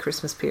 actually, over the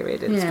Christmas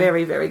period. It's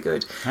very, very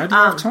good. How do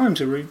you have time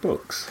to read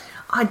books?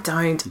 I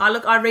don't.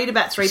 I read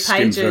about 3 Skim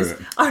pages. through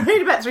it. I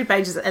read about 3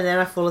 pages, and then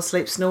I fall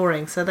asleep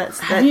snoring. So that's...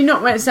 Have you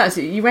not...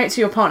 You wait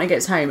till your partner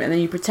gets home, and then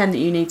you pretend that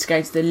you need to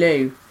go to the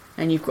loo,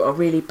 and you've got a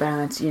really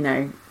bad,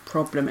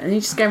 problem, and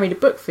you just go and read a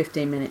book for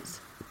 15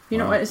 minutes. You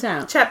not worked this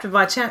out? Chapter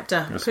by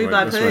chapter, That's poo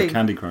by that's where poo.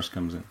 Candy Crush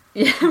comes in.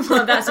 Yeah,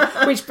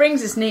 well, which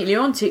brings us neatly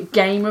on to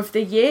Game of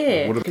the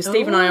Year. What a- Because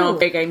Steve and I are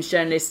video games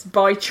journalists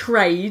by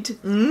trade. Is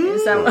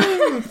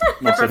that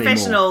Not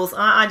Professionals.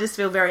 I just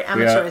feel very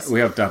amateurish. We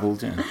have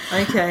dabbled, yeah.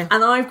 Okay.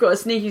 And I've got a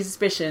sneaky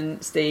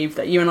suspicion, Steve,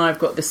 that you and I have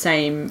got the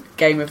same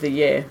Game of the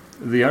Year.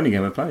 The only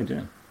game I played,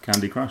 yeah.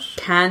 Candy Crush.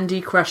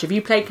 Candy Crush. Have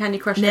you played Candy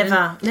Crush?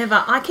 Helen?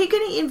 Never. I keep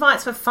getting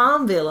invites for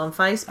Farmville on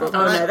Facebook.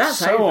 Oh, no, that's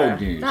So over.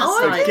 old news. That's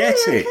Oh, like, Get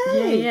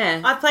it.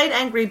 Yeah. I played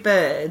Angry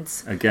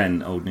Birds.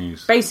 Again, old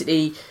news.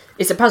 Basically,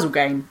 it's a puzzle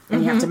game,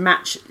 and you have to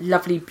match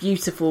lovely,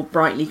 beautiful,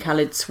 brightly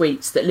coloured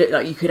sweets that look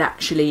like you could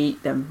actually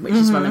eat them, which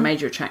is one of the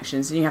major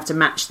attractions. And you have to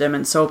match them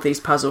and solve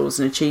these puzzles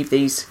and achieve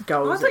these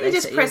goals. I thought you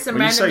just press them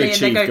When you say randomly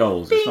and they achieve go...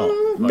 goals, it's not...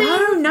 Like,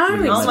 No,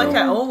 winning it's Oh, medal.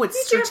 okay. Oh, it's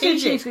You do have to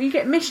strategic. achieve- You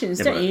get missions,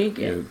 Yeah, don't but, you?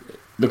 you know,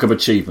 look up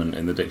achievement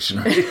in the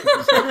dictionary.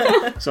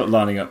 It's not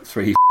lining up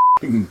 3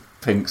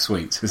 pink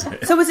sweets, is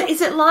it? So is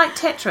it like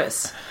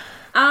Tetris?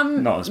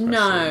 Not especially.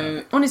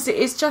 No, honestly,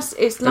 it's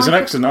like There's an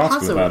excellent a article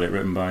puzzle. about it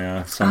written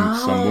by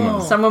some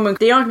woman. Some woman.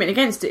 The argument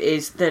against it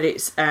is that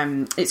it's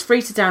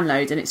free to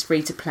download and it's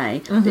free to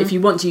play. But if you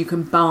want to, you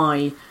can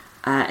buy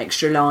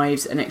extra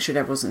lives and extra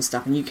levels and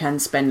stuff, and you can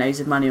spend loads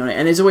of money on it.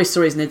 And there's always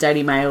stories in the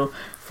Daily Mail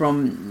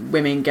from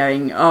women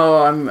going,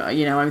 "Oh,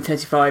 I'm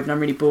 35 and I'm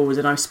really bored,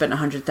 and I've spent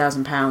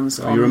 £100,000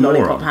 you're a on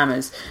lollipop moron.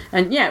 hammers."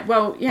 And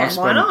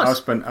Why not? I've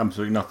spent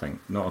absolutely nothing,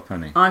 not a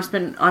penny. I've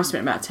spent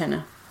about a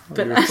tenner.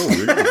 But You're a fool,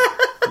 really.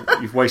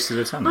 You've wasted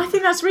a tenner. I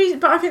think that's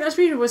reasonable. But I think that's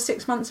reasonable.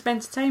 6 months of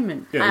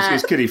entertainment. Yeah,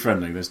 it's kiddie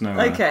friendly. There's no.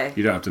 Okay.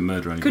 You don't have to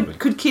murder anybody.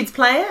 Could kids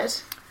play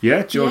it?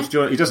 Yeah, George,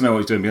 he doesn't know what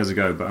he's doing. He has a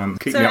go, but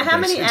keep So me how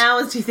updated. many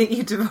hours do you think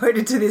you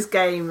devoted to this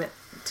game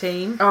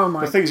team. Oh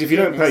my! The thing is, if you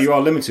don't pay, you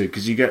are limited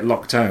because you get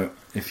locked out.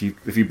 If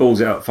you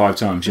balls it up 5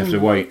 times, you have to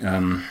wait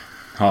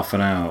half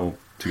an hour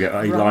to get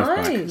a life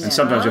back. And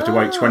sometimes you have to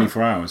wait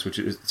 24 hours, which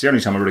is the only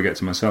time I really get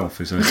to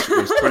myself is those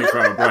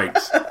 24-hour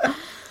breaks.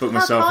 Book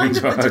myself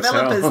into a hotel.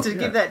 Developers to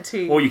give that to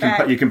you. Or you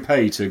can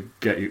pay to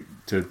get you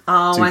to.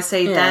 I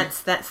see. Yeah.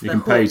 That's you the can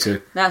hook. pay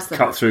to That's the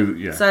cut hook. through.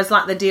 Yeah. So it's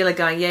like the dealer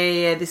going,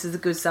 yeah, this is the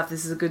good stuff,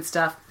 this is the good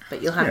stuff,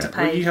 but you'll have to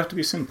Well, pay. you have to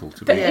be simple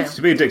to But be if-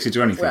 to be addicted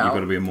to anything. Well, You've got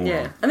to be a moron.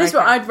 Yeah, and this is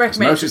what I'd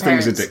recommend. No to such thing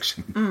as parents.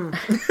 addiction.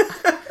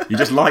 You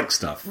just like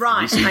stuff.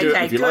 Right, So you do it-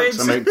 okay, if you like good.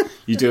 something,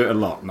 you do it a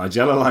lot.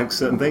 Nigella likes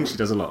certain things. She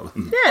does a lot of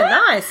them. Yeah,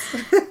 nice.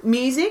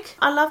 Music.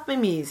 I love my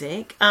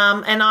music.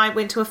 And I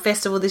went to a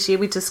festival this year.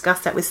 We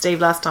discussed that with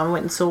Steve last time. I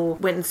went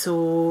and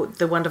saw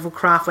the wonderful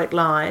Kraftwerk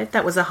live.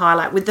 That was a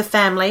highlight with the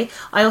family.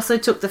 I also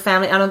took the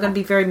family, and I'm going to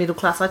be very middle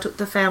class. I took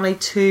the family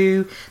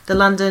to the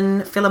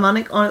London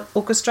Philharmonic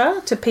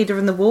Orchestra, to Peter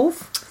and the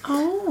Wolf.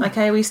 Oh,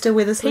 Okay, are we still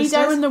with us, Peter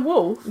listeners? and the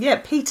Wolf. Yeah,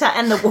 Peter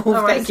and the Wolf.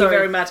 right, Thank you sorry.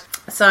 very much.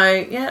 So,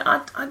 yeah,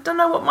 I don't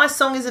know what my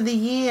song is of the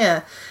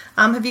year.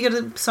 Have you got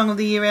a song of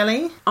the year,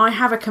 Ellie? I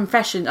have a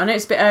confession. I know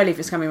it's a bit early for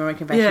this coming with my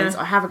confessions.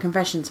 Yeah. I have a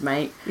confession to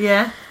make.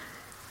 Yeah.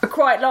 I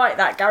quite like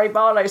that Gary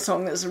Barlow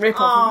song that's a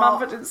rip-off of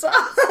Mumford & Sons.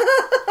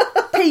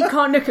 Pete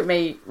can't look at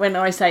me when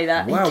I say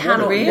that. Wow, he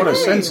cannot. what a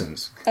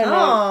sentence.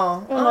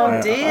 Oh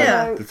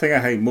dear. The thing I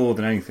hate more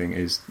than anything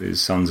is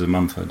Sons of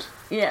Mumford.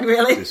 Yeah. I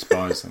Really?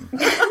 despise them.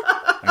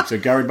 And so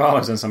Gary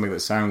Barlow's done something that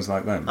sounds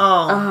like them.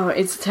 Oh,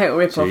 it's a total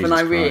rip-off and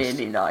I Jesus Christ.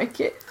 really like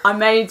it. I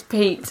made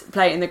Pete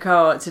play it in the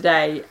car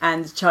today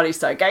and Charlie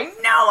started going,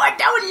 no, I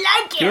don't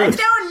like it, I Good.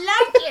 don't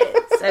like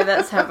it. So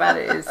that's how bad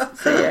it is.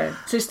 So yeah.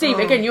 So Steve,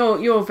 again,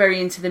 you're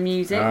very into the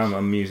music. I'm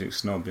a music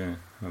snob, yeah.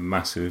 A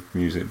massive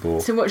music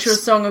bore. So what's your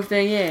song of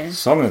the year?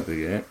 Song of the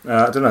year?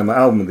 I don't know, my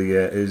album of the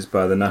year is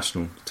by The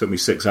National. It took me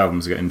 6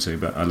 albums to get into,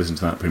 but I listened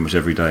to that pretty much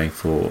every day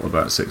for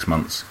about 6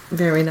 months.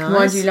 Very nice.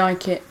 Why do you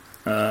like it?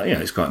 Yeah,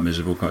 it's quite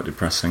miserable, quite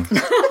depressing.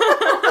 A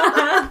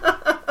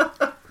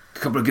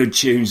couple of good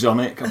tunes on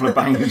it, a couple of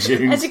banging Has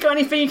tunes. it got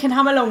anything you can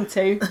hum along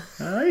to?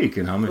 You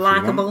can hum if you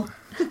Likeable. want.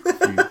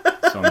 A few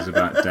songs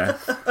about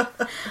death.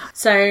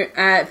 So,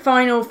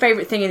 final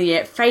favourite thing of the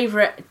year,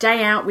 favourite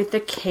day out with the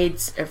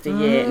kids of the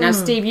year. Now,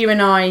 Steve, you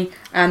and I,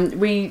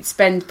 we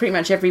spend pretty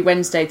much every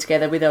Wednesday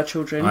together with our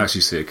children. I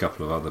actually see a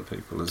couple of other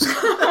people as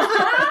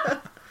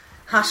well.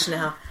 Hush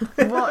now.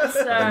 What's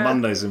On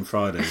Mondays and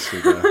Fridays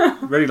with a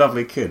really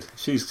lovely kid.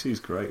 She's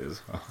great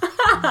as well.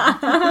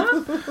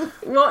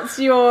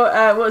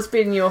 what's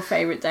been your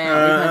favourite day out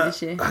we've had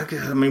this year?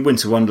 I mean,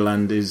 Winter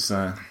Wonderland is...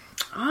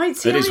 I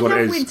see. it is what it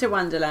love is. Winter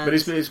Wonderland. But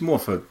it's more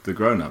for the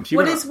grown-ups.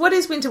 What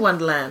is Winter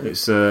Wonderland?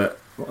 It's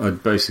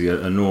basically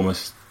an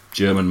enormous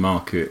German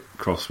market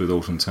crossed with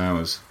Alton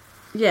Towers.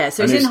 Yeah,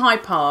 so And it's in it's-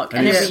 Hyde Park,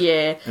 and every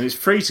year. And it's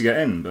free to get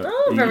in, but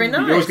very you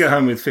always nice. get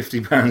home with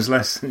 £50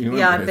 less than you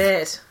went I with.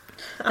 bet.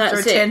 After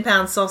That's a it.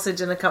 £10 sausage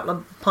and a couple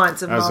of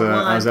pints of As mulled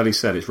wine. as Ellie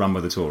said, it's run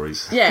by the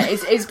Tories. Yeah,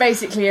 it's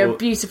basically a Or-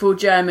 beautiful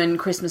German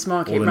Christmas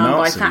market or the run by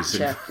Nazis.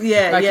 Thatcher.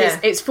 Yeah, like yeah.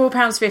 It's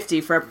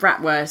 £4.50 for a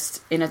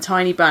bratwurst in a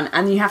tiny bun,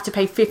 and you have to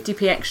pay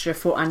 50p extra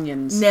for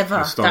onions. Never.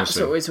 That's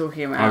Astonishing. what we're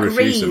talking about. I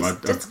refuse them. Greed.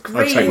 That's I'd take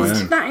my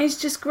greed. own. That is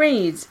just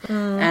greed.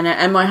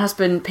 And my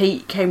husband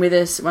Pete came with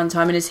us one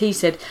time, and as he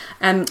said,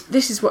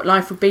 this is what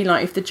life would be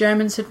like if the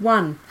Germans had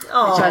won, which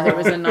I thought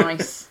was a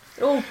nice.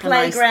 All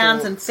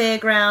playgrounds thought. and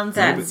fairgrounds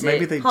That's and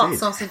Maybe they hot did.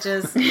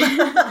 sausages.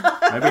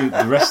 Maybe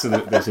the rest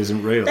of this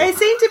isn't real. They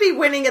seem to be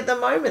winning at the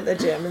moment, the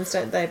Germans,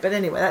 don't they? But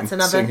anyway, that's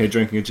another. Sitting here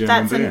drinking a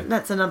German beer.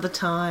 That's another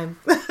time.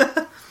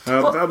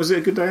 That was it.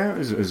 A good day out.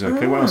 It was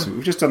okay. What else?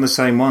 We've just done the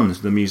same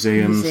ones. The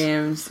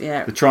museums,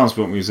 yeah. the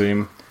Transport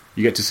Museum.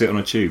 You get to sit on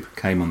a tube.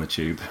 Came on the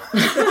tube.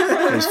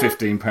 It's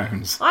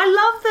 £15. I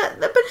love that,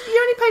 but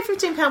you only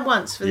pay £15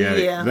 once for the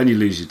year. Then you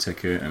lose your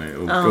ticket, and it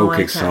all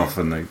kicks okay. off,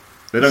 and they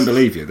don't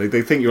believe you.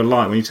 They think you're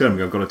lying when you tell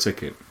them I've got a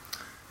ticket.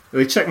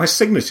 They checked my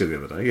signature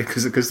the other day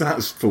because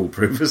that's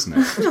foolproof, isn't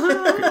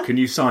it? Can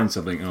you sign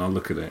something and I'll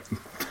look at it?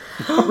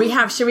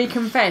 Shall we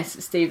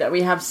confess, Steve, that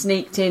we have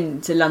sneaked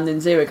into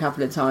London Zoo a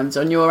couple of times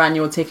on your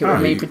annual ticket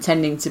with me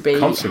pretending to be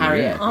Constantly,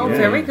 Harriet. yeah. Oh, Yeah.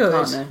 very good.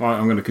 Partner. Right,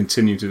 I'm going to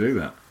continue to do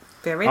that.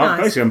 Very nice.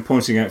 Basically, I'm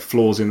pointing out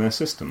flaws in their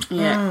system.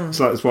 Yeah. It's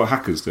like that's what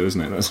hackers do,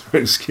 isn't it? That's their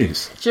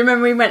excuse. Do you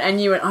remember we went and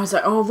I was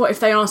like, oh, what if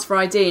they asked for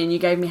ID and you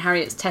gave me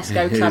Harriet's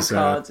Tesco club Here's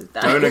card? a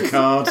donor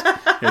card.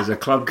 Here's a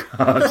club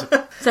card.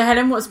 So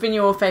Helen, what's been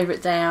your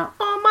favourite day out?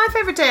 Oh, my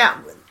favourite day out.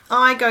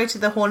 I go to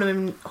the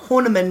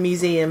Horniman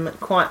Museum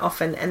quite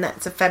often, and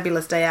that's a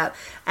fabulous day out.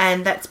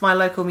 And that's my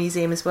local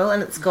museum as well.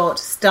 And it's got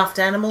stuffed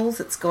animals.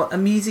 It's got a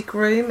music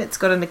room. It's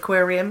got an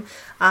aquarium.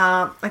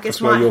 I guess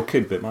That's why your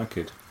kid bit my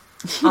kid.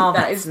 Oh,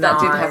 that that's did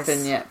nice.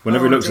 happen, yeah.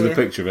 Whenever he looks at dear.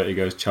 the picture of it, he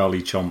goes,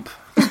 Charlie Chomp.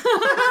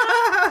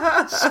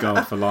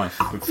 Scarred for life,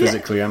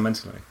 physically and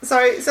mentally. So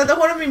the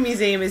Horniman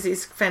Museum is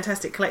this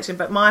fantastic collection,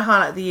 but my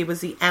highlight of the year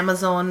was the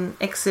Amazon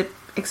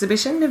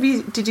exhibition.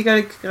 Did you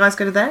guys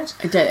go to that?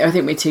 I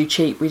think we're too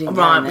cheap. We didn't.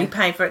 Right, we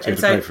paid for it. You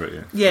have to pay for it,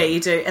 yeah. Yeah, you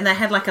do. And they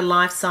had like a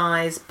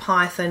life-size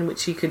python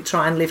which you could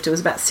try and lift. It was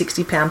about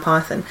 £60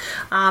 python.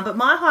 But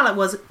my highlight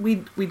was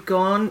we'd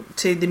gone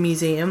to the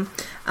museum,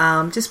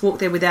 just walked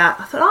there without.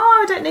 I thought,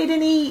 I don't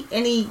need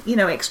any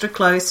extra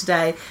clothes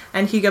today.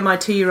 And Hugo, my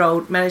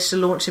 2-year-old, managed to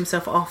launch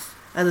himself off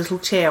a little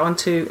chair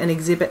onto an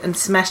exhibit and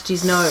smashed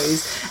his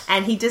nose,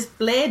 and he just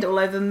bled all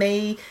over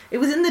me. It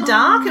was in the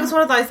dark. It was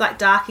one of those like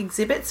dark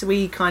exhibits where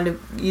you kind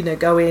of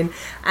go in,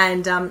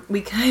 and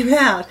we came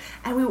out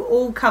and we were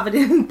all covered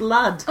in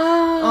blood.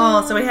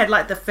 So we had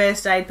like the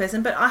first aid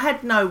person, but I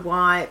had no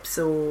wipes,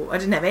 or I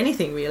didn't have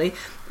anything really,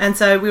 and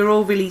so we were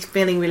all really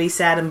feeling really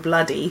sad and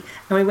bloody,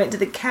 and we went to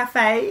the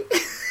cafe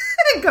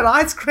and got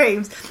ice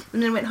creams,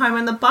 and then went home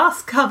on the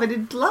bus covered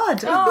in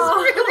blood. It was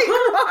really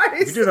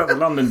gross. If you do that at the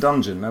London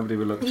Dungeon, nobody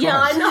would look twice. Yeah,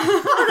 I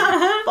know.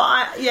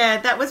 But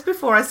that was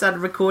before I started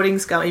recording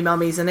Scummy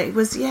Mummies, and it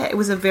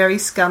was a very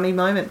scummy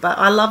moment. But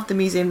I loved the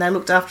museum. They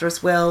looked after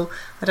us well.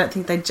 I don't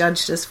think they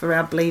judged us for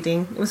our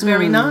bleeding. It was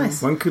very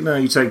nice. When could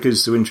you take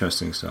kids to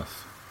interesting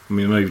stuff? I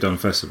mean, I know you've done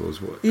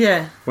festivals.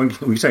 Yeah. When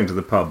you take them to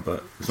the pub,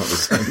 but it's not the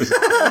same.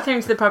 I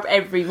came to the pub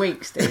every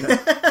week, Steve.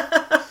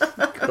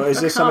 But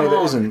is there something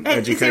that isn't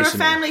educational? Is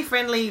there a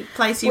family-friendly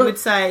place you would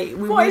say?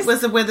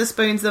 Was the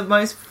Weatherspoons the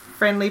most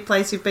friendly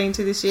place you've been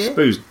to this year?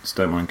 Spoons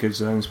don't mind kids,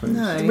 don't Spoons?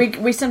 No.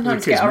 We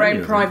sometimes get our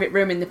own private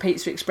room in the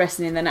Pizza Express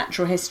and in the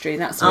natural history.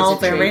 That's always a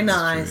treat. Very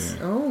nice. True,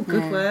 yeah. Oh,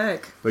 good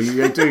work. But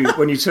you do,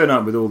 when you turn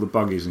up with all the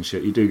buggies and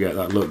shit, you do get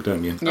that look,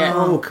 don't you? Yeah.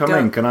 Oh, come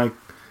in. Can I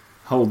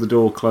hold the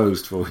door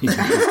closed for you?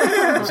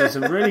 There's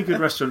a really good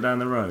restaurant down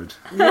the road.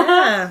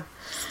 Yeah.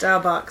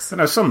 Starbucks. I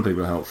know some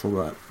people are helpful,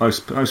 but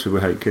most people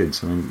hate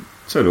kids. I mean,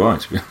 so do I,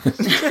 to be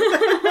honest.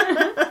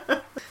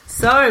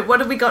 So, what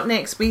have we got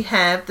next? We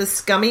have the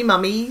Scummy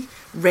Mummy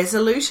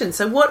resolution.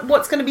 So,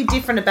 what's going to be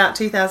different about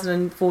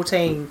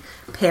 2014,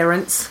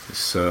 parents?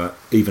 It's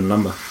even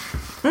number.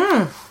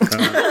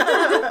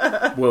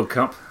 World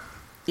Cup.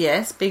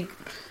 Yes, big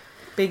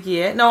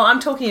year. No, I'm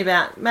talking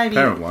about maybe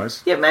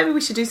parent-wise. Yeah, maybe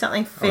we should do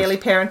something fairly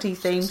parenty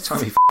themed. It's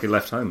time you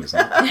left home, isn't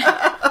it?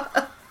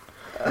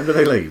 When do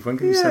they leave? When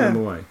can you send them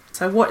away?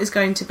 So what is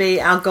going to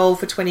be our goal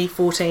for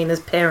 2014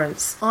 as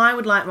parents? I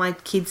would like my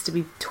kids to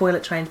be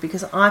toilet trained,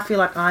 because I feel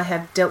like I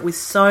have dealt with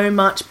so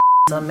much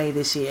on me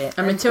this year.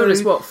 And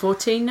Matilda's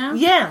 14 now?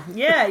 Yeah.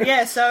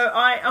 So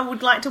I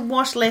would like to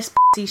wash less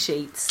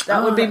sheets.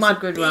 That would be my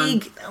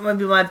big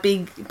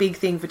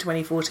thing for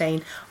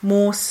 2014.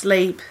 More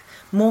sleep,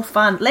 more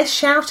fun, less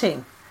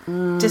shouting.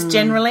 Just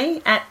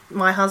generally at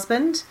my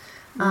husband.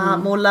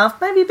 More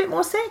love, maybe a bit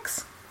more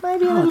sex.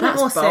 Maybe a little bit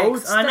more bold.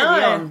 sex. I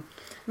know.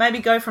 Maybe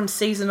go from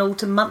seasonal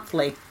to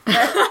monthly.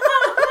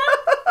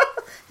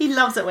 He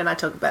loves it when I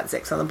talk about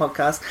sex on the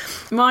podcast.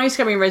 My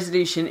scummy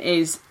resolution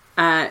is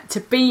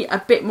to be a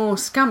bit more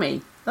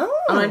scummy.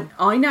 Oh.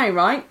 I know,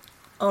 right?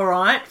 All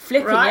right.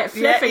 Flipping it, right?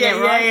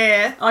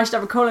 Yeah. I should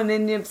have a column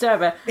in the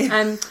Observer.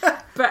 Because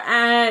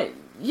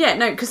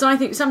I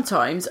think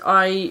sometimes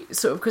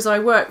because I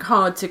work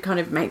hard to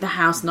kind of make the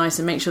house nice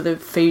and make sure the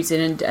food's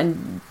in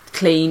and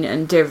clean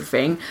and do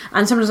everything,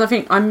 and sometimes I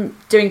think I'm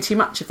doing too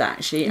much of that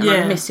actually, and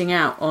I'm missing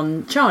out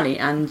on Charlie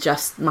and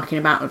just mucking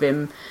about with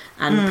him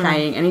and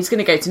playing, and he's going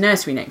to go to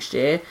nursery next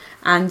year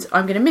and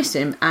I'm going to miss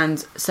him,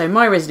 and so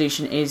my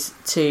resolution is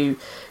to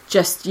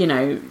just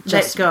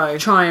go,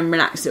 try and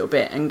relax a little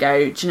bit and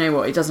go, do you know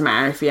what, it doesn't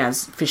matter if he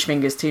has fish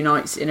fingers 2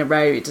 nights in a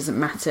row, it doesn't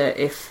matter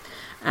if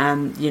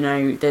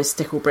there's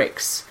stickle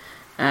bricks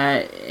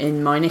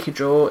in my knicker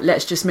drawer,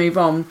 let's just move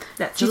on.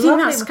 Do you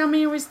think that's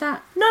scummy, or is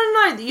that... No,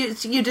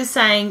 you're just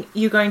saying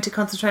you're going to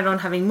concentrate on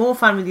having more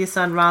fun with your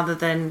son rather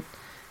than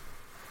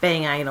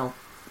being anal.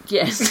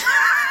 Yes. Which,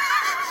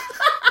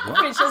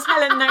 as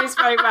Helen knows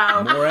very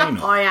well, more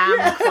anal. I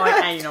am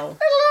quite anal.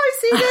 Hello,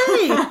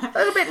 CD. A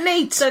little bit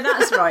neat. So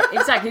that's right,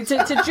 exactly.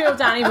 To drill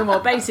down even more,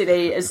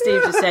 basically, as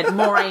Steve just said,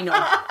 more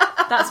anal.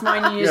 That's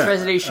my New Year's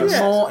resolution,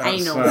 more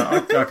anal.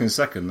 I can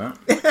second that.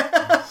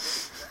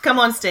 Come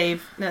on,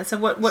 Steve. Now, so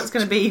what's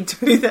going to be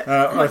do that?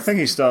 I think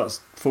he starts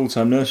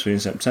full-time nursery in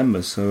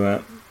September,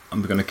 so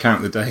I'm going to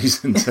count the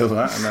days until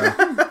that and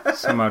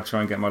somehow try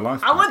and get my life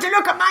back. I want to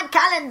look at my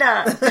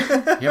calendar.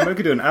 Yeah, we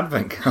could do an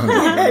advent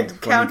calendar.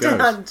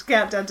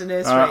 Countdown to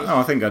nursery.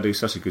 I think I do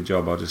such a good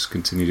job, I'll just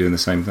continue doing the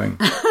same thing.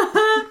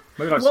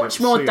 Watch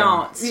more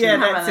darts. Yeah,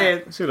 that's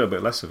it. See a little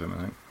bit less of him, I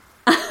think.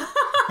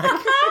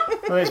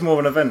 Well, it's more of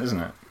an event, isn't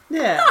it?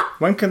 Yeah.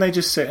 When can they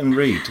just sit and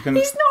read? He's not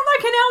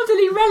like an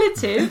elderly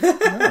relative.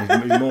 No,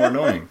 he's more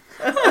annoying.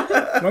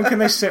 When can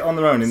they sit on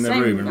their own in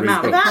their room and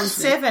read books? About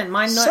 7.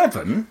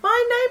 7?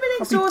 My neighbour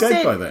next door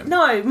said... by then.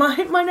 No,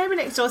 my neighbour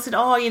next door said,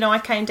 I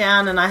came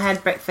down and I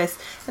had breakfast,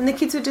 and the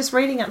kids were just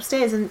reading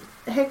upstairs, and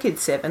her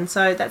kid's 7,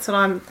 so that's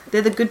what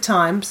they're the good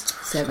times.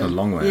 7. A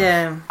long way.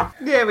 Yeah.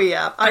 There we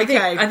are. Okay.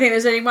 I think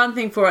there's only one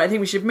thing for it. I think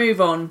we should move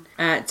on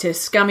to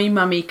Scummy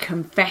Mummy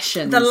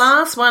Confessions. The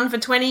last one for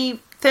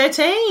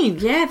 2013.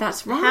 Yeah,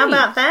 that's right. How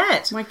about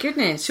that? My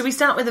goodness. Should we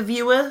start with a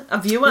viewer?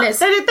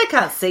 They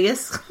can't see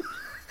us.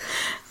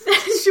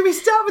 Should we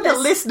start with the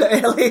listener,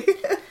 Ellie?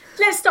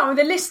 Let's start with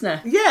the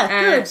listener.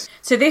 Yeah, good.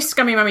 So this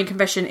Scummy Mummy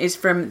confession is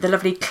from the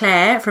lovely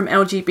Claire from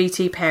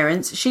LGBT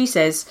Parents. She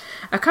says,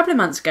 a couple of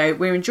months ago,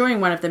 we were enjoying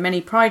one of the many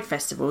Pride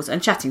festivals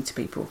and chatting to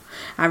people.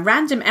 A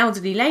random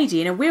elderly lady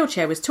in a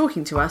wheelchair was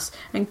talking to us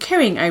and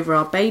cooing over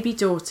our baby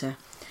daughter.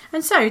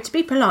 And so, to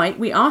be polite,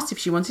 we asked if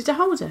she wanted to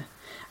hold her.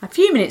 A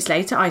few minutes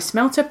later, I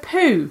smelt a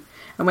poo.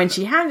 And when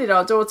she handed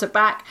our daughter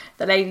back,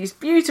 the lady's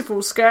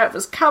beautiful skirt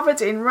was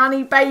covered in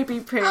runny baby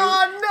poo.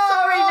 Oh, no!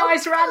 Sorry,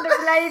 nice random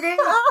lady.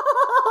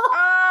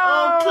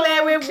 Oh,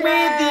 Claire, we're with you.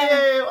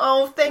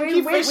 Oh, thank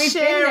you for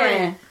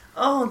sharing.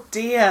 Oh,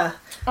 dear.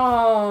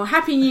 Oh,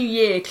 Happy New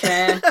Year,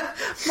 Claire.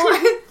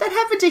 That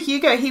happened to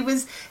Hugo. He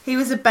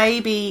was a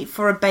baby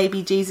for a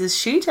Baby Jesus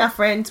shoot. Our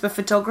friends were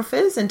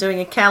photographers and doing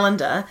a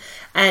calendar,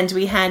 and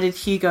we handed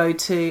Hugo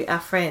to our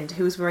friend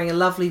who was wearing a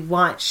lovely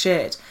white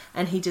shirt,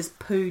 and he just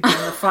pooed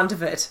on the front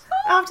of it.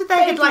 After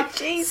they had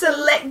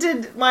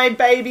selected my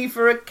baby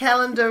for a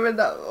calendar, and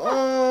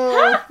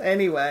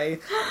anyway,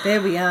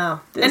 there we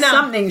are. And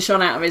something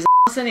shone out of his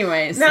ass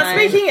anyway. Now,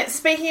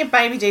 speaking of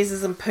baby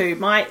Jesus and poo,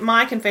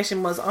 my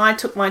confession was I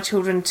took my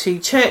children to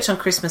church on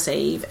Christmas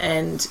Eve,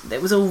 and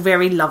it was all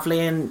very lovely,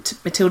 and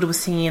Matilda was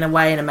singing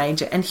away in a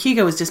manger, and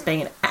Hugo was just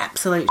being an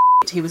absolute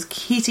shit. He was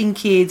hitting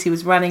kids, he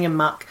was running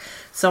amok.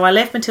 So I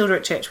left Matilda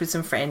at church with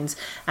some friends,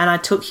 and I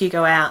took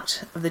Hugo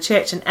out of the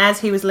church, and as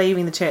he was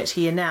leaving the church,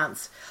 he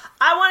announced,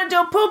 I want to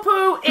do a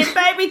poo-poo in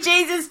baby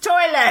Jesus'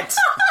 toilet.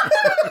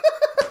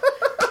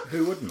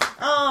 Who wouldn't?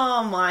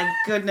 Oh, my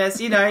goodness.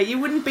 You know, you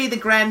wouldn't be the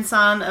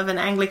grandson of an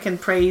Anglican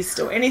priest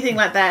or anything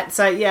like that.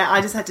 So, yeah,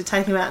 I just had to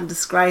take him out in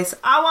disgrace.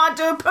 I want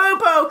to do a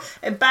poo-poo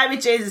in baby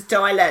Jesus'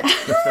 toilet.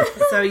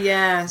 So,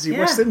 yeah. Is he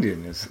West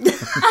Indian? Yes.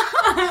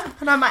 I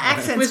know, my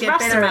accents get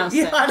better.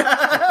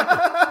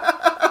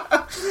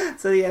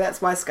 So, yeah,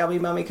 that's my Scummy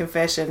Mummy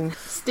confession.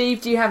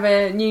 Steve, do you have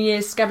a New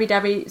Year's Scabby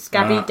Dabby?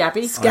 Scabby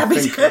Dabby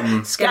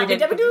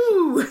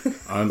Doo.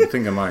 I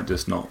think I might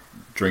just not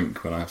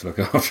drink when I have to look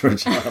after a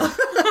child.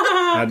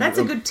 That's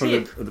a good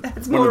tip.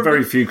 One of the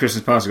very few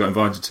Christmas parties I got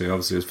invited to,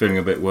 obviously, I was feeling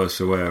a bit worse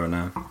for wear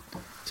now.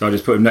 So I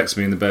just put him next to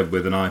me in the bed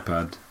with an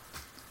iPad,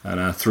 and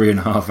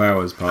 3.5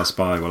 hours pass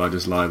by while I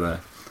just lie there.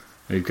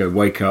 And he'd go,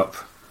 wake up,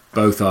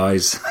 both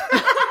eyes.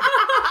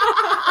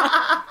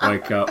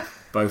 Wake up,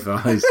 both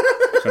eyes.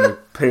 Trying to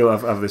peel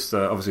off this,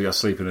 obviously I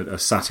sleep in a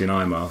satin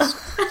eye mask.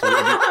 So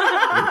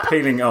I'm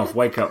peeling it off,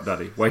 wake up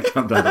daddy,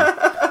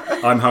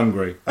 I'm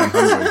hungry.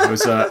 It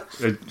was a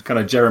kind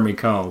of Jeremy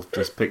Kyle,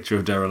 just picture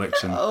of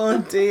dereliction. Oh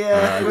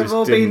dear, we've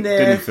all been there.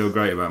 Didn't feel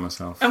great about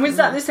myself. And was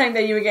that the same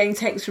day you were getting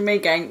texts from me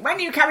going, when are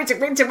you coming to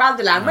Winter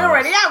Wonderland? We're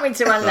already at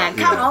Winter Wonderland,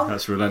 come on.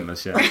 That's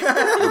relentless, yeah.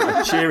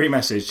 A cheery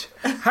message.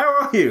 How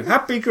are you?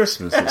 Happy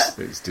Christmas.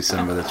 It's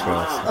December the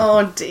 12th.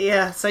 Oh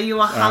dear, so you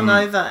are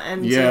hungover.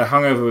 Yeah,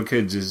 hungover with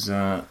kids is,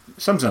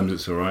 sometimes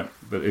it's alright,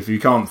 but if you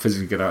can't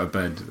physically get out of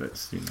bed,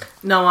 that's,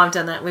 No, I've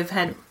done that. We've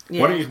had...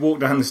 Yeah. Why don't you just walk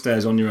down the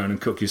stairs on your own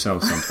and cook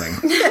yourself something?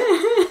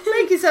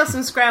 Make yourself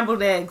some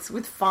scrambled eggs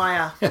with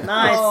fire.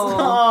 Nice.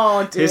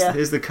 Oh dear.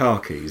 Here's the car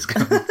keys.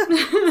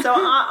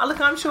 So, look,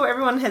 I'm sure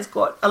everyone has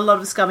got a lot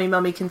of Scummy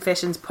Mummy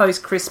confessions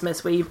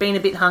post-Christmas where you've been a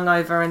bit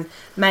hungover and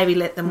maybe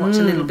let them watch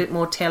a little bit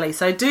more telly.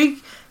 So do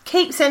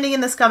keep sending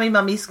in the Scummy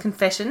Mummies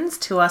confessions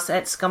to us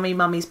at Scummy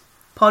Mummies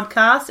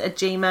Podcast at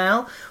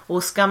Gmail,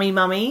 or Scummy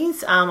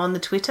Mummies on the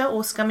Twitter,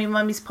 or Scummy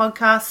Mummies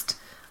Podcast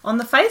on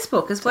the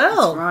Facebook as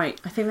well. That's right.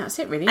 I think that's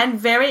it, really. And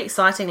very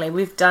excitingly,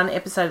 we've done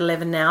episode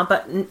 11 now,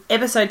 but in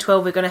episode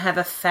 12 we're going to have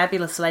a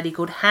fabulous lady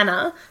called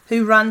Hannah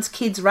who runs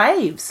kids'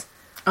 raves.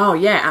 Oh,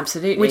 yeah,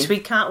 absolutely. Which we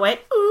can't wait.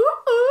 Ooh,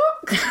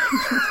 ooh.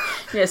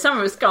 Yeah, some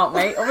of us can't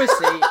wait,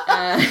 obviously.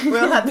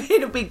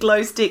 It'll be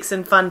glow sticks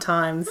and fun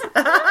times.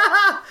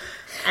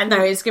 And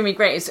no, it's going to be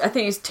great. I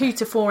think it's 2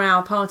 to 4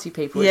 hour party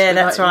people. Yeah,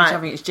 that's right. I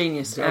think it's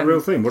genius. Is that a real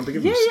thing? What do they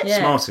give you?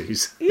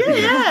 Smarties?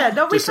 Yeah.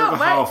 No, we just have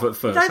half at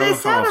first. No,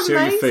 have half, see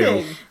how you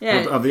feel.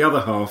 Yeah. Of the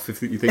other half,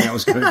 if you think that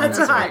was going to be That's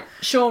right.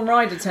 Sean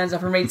Ryder turns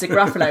up and reads a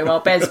Gruffalo while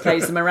Bez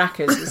plays the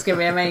maracas. It's going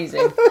to be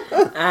amazing.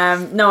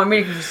 No, I'm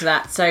really looking forward to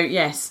that. So,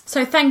 yes.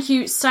 So, thank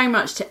you so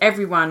much to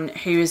everyone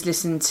who has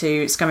listened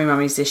to Scummy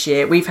Mummies this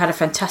year. We've had a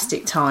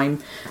fantastic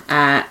time,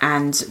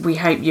 and we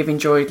hope you've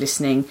enjoyed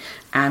listening.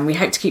 And we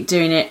hope to keep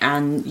doing it,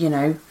 and,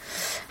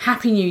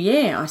 Happy New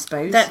Year, I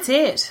suppose. That's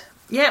it.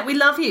 Yeah, we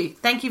love you.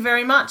 Thank you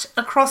very much.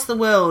 Across the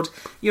world,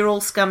 you're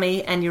all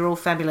scummy and you're all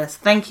fabulous.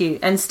 Thank you.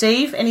 And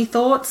Steve, any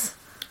thoughts?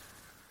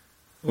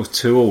 Or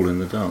 2 all in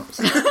the dance.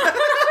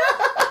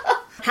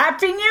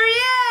 Happy New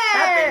Year!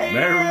 Happy New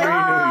Merry New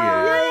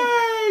Year!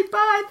 Yay!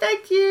 Bye,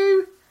 thank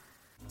you.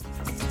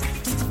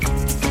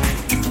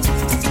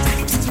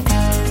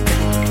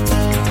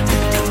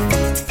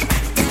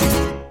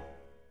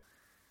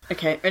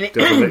 Okay, ready?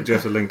 Do you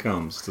have to link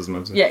arms? Doesn't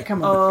matter. Yeah,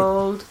 come on.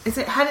 Oh, is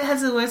it? How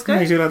does the words go?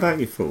 No, you do like that,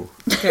 you fool.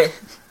 Okay.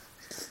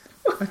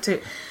 1,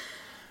 2.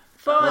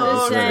 For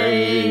the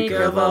sake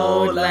of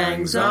old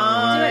lang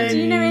syne. Do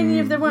you know any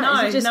of the words?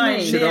 No, Is it just no.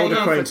 me? Should old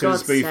Yeah, acquaintance for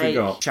God's be sake.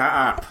 forgot? Shut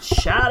up.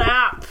 Shut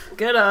up.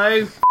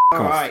 Good-o. All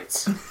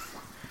right.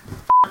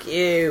 F***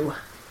 you.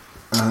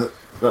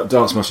 That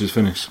dance match is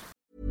finished.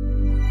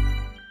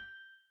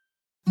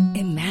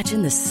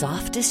 Imagine the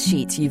softest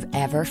sheets you've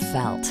ever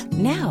felt.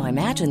 Now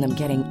imagine them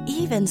getting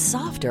even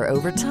softer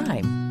over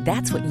time.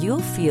 That's what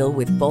you'll feel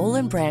with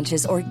Boll &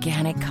 Branch's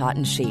organic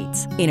cotton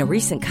sheets. In a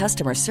recent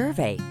customer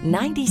survey,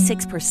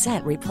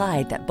 96%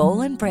 replied that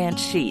Boll & Branch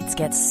sheets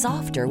get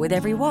softer with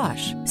every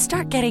wash.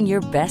 Start getting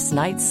your best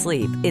night's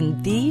sleep in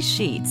these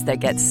sheets that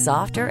get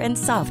softer and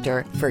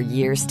softer for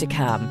years to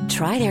come.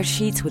 Try their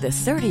sheets with a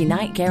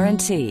 30-night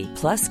guarantee.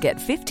 Plus, get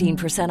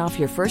 15% off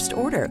your first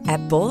order at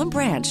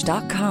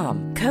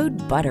bollandbranch.com. Code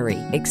BUTTERY.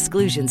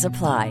 Exclusions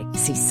apply.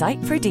 See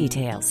site for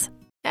details.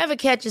 Ever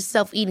catch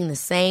yourself eating the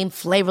same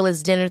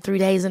flavorless dinner 3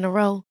 days in a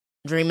row?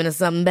 Dreaming of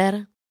something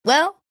better?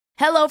 Well,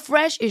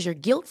 HelloFresh is your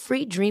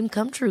guilt-free dream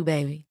come true,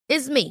 baby.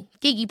 It's me,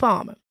 Keke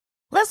Palmer.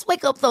 Let's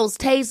wake up those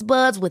taste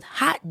buds with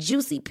hot,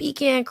 juicy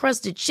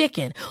pecan-crusted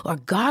chicken or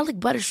garlic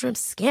butter shrimp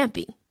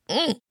scampi.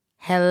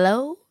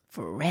 Hello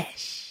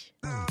Fresh.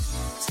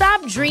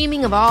 Stop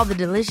dreaming of all the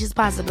delicious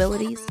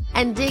possibilities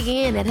and dig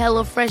in at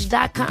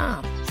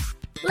HelloFresh.com.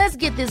 Let's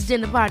get this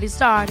dinner party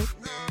started.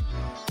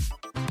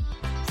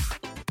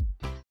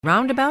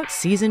 Roundabout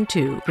Season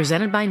 2,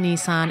 presented by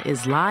Nissan,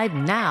 is live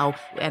now,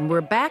 and we're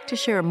back to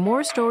share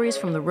more stories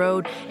from the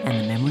road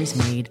and the memories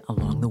made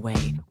along the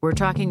way. We're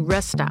talking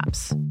rest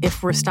stops.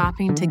 If we're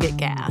stopping to get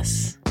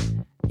gas,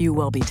 you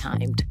will be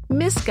timed.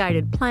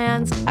 Misguided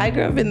plans. I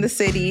grew up in the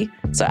city,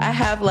 so I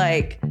have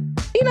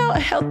a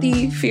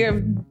healthy fear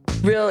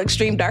of real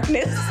extreme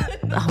darkness.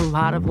 A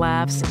lot of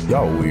laughs.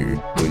 Y'all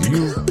weird, but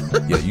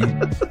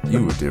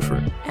you were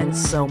different. And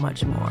so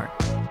much more.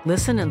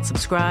 Listen and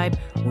subscribe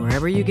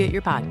wherever you get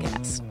your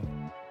podcasts.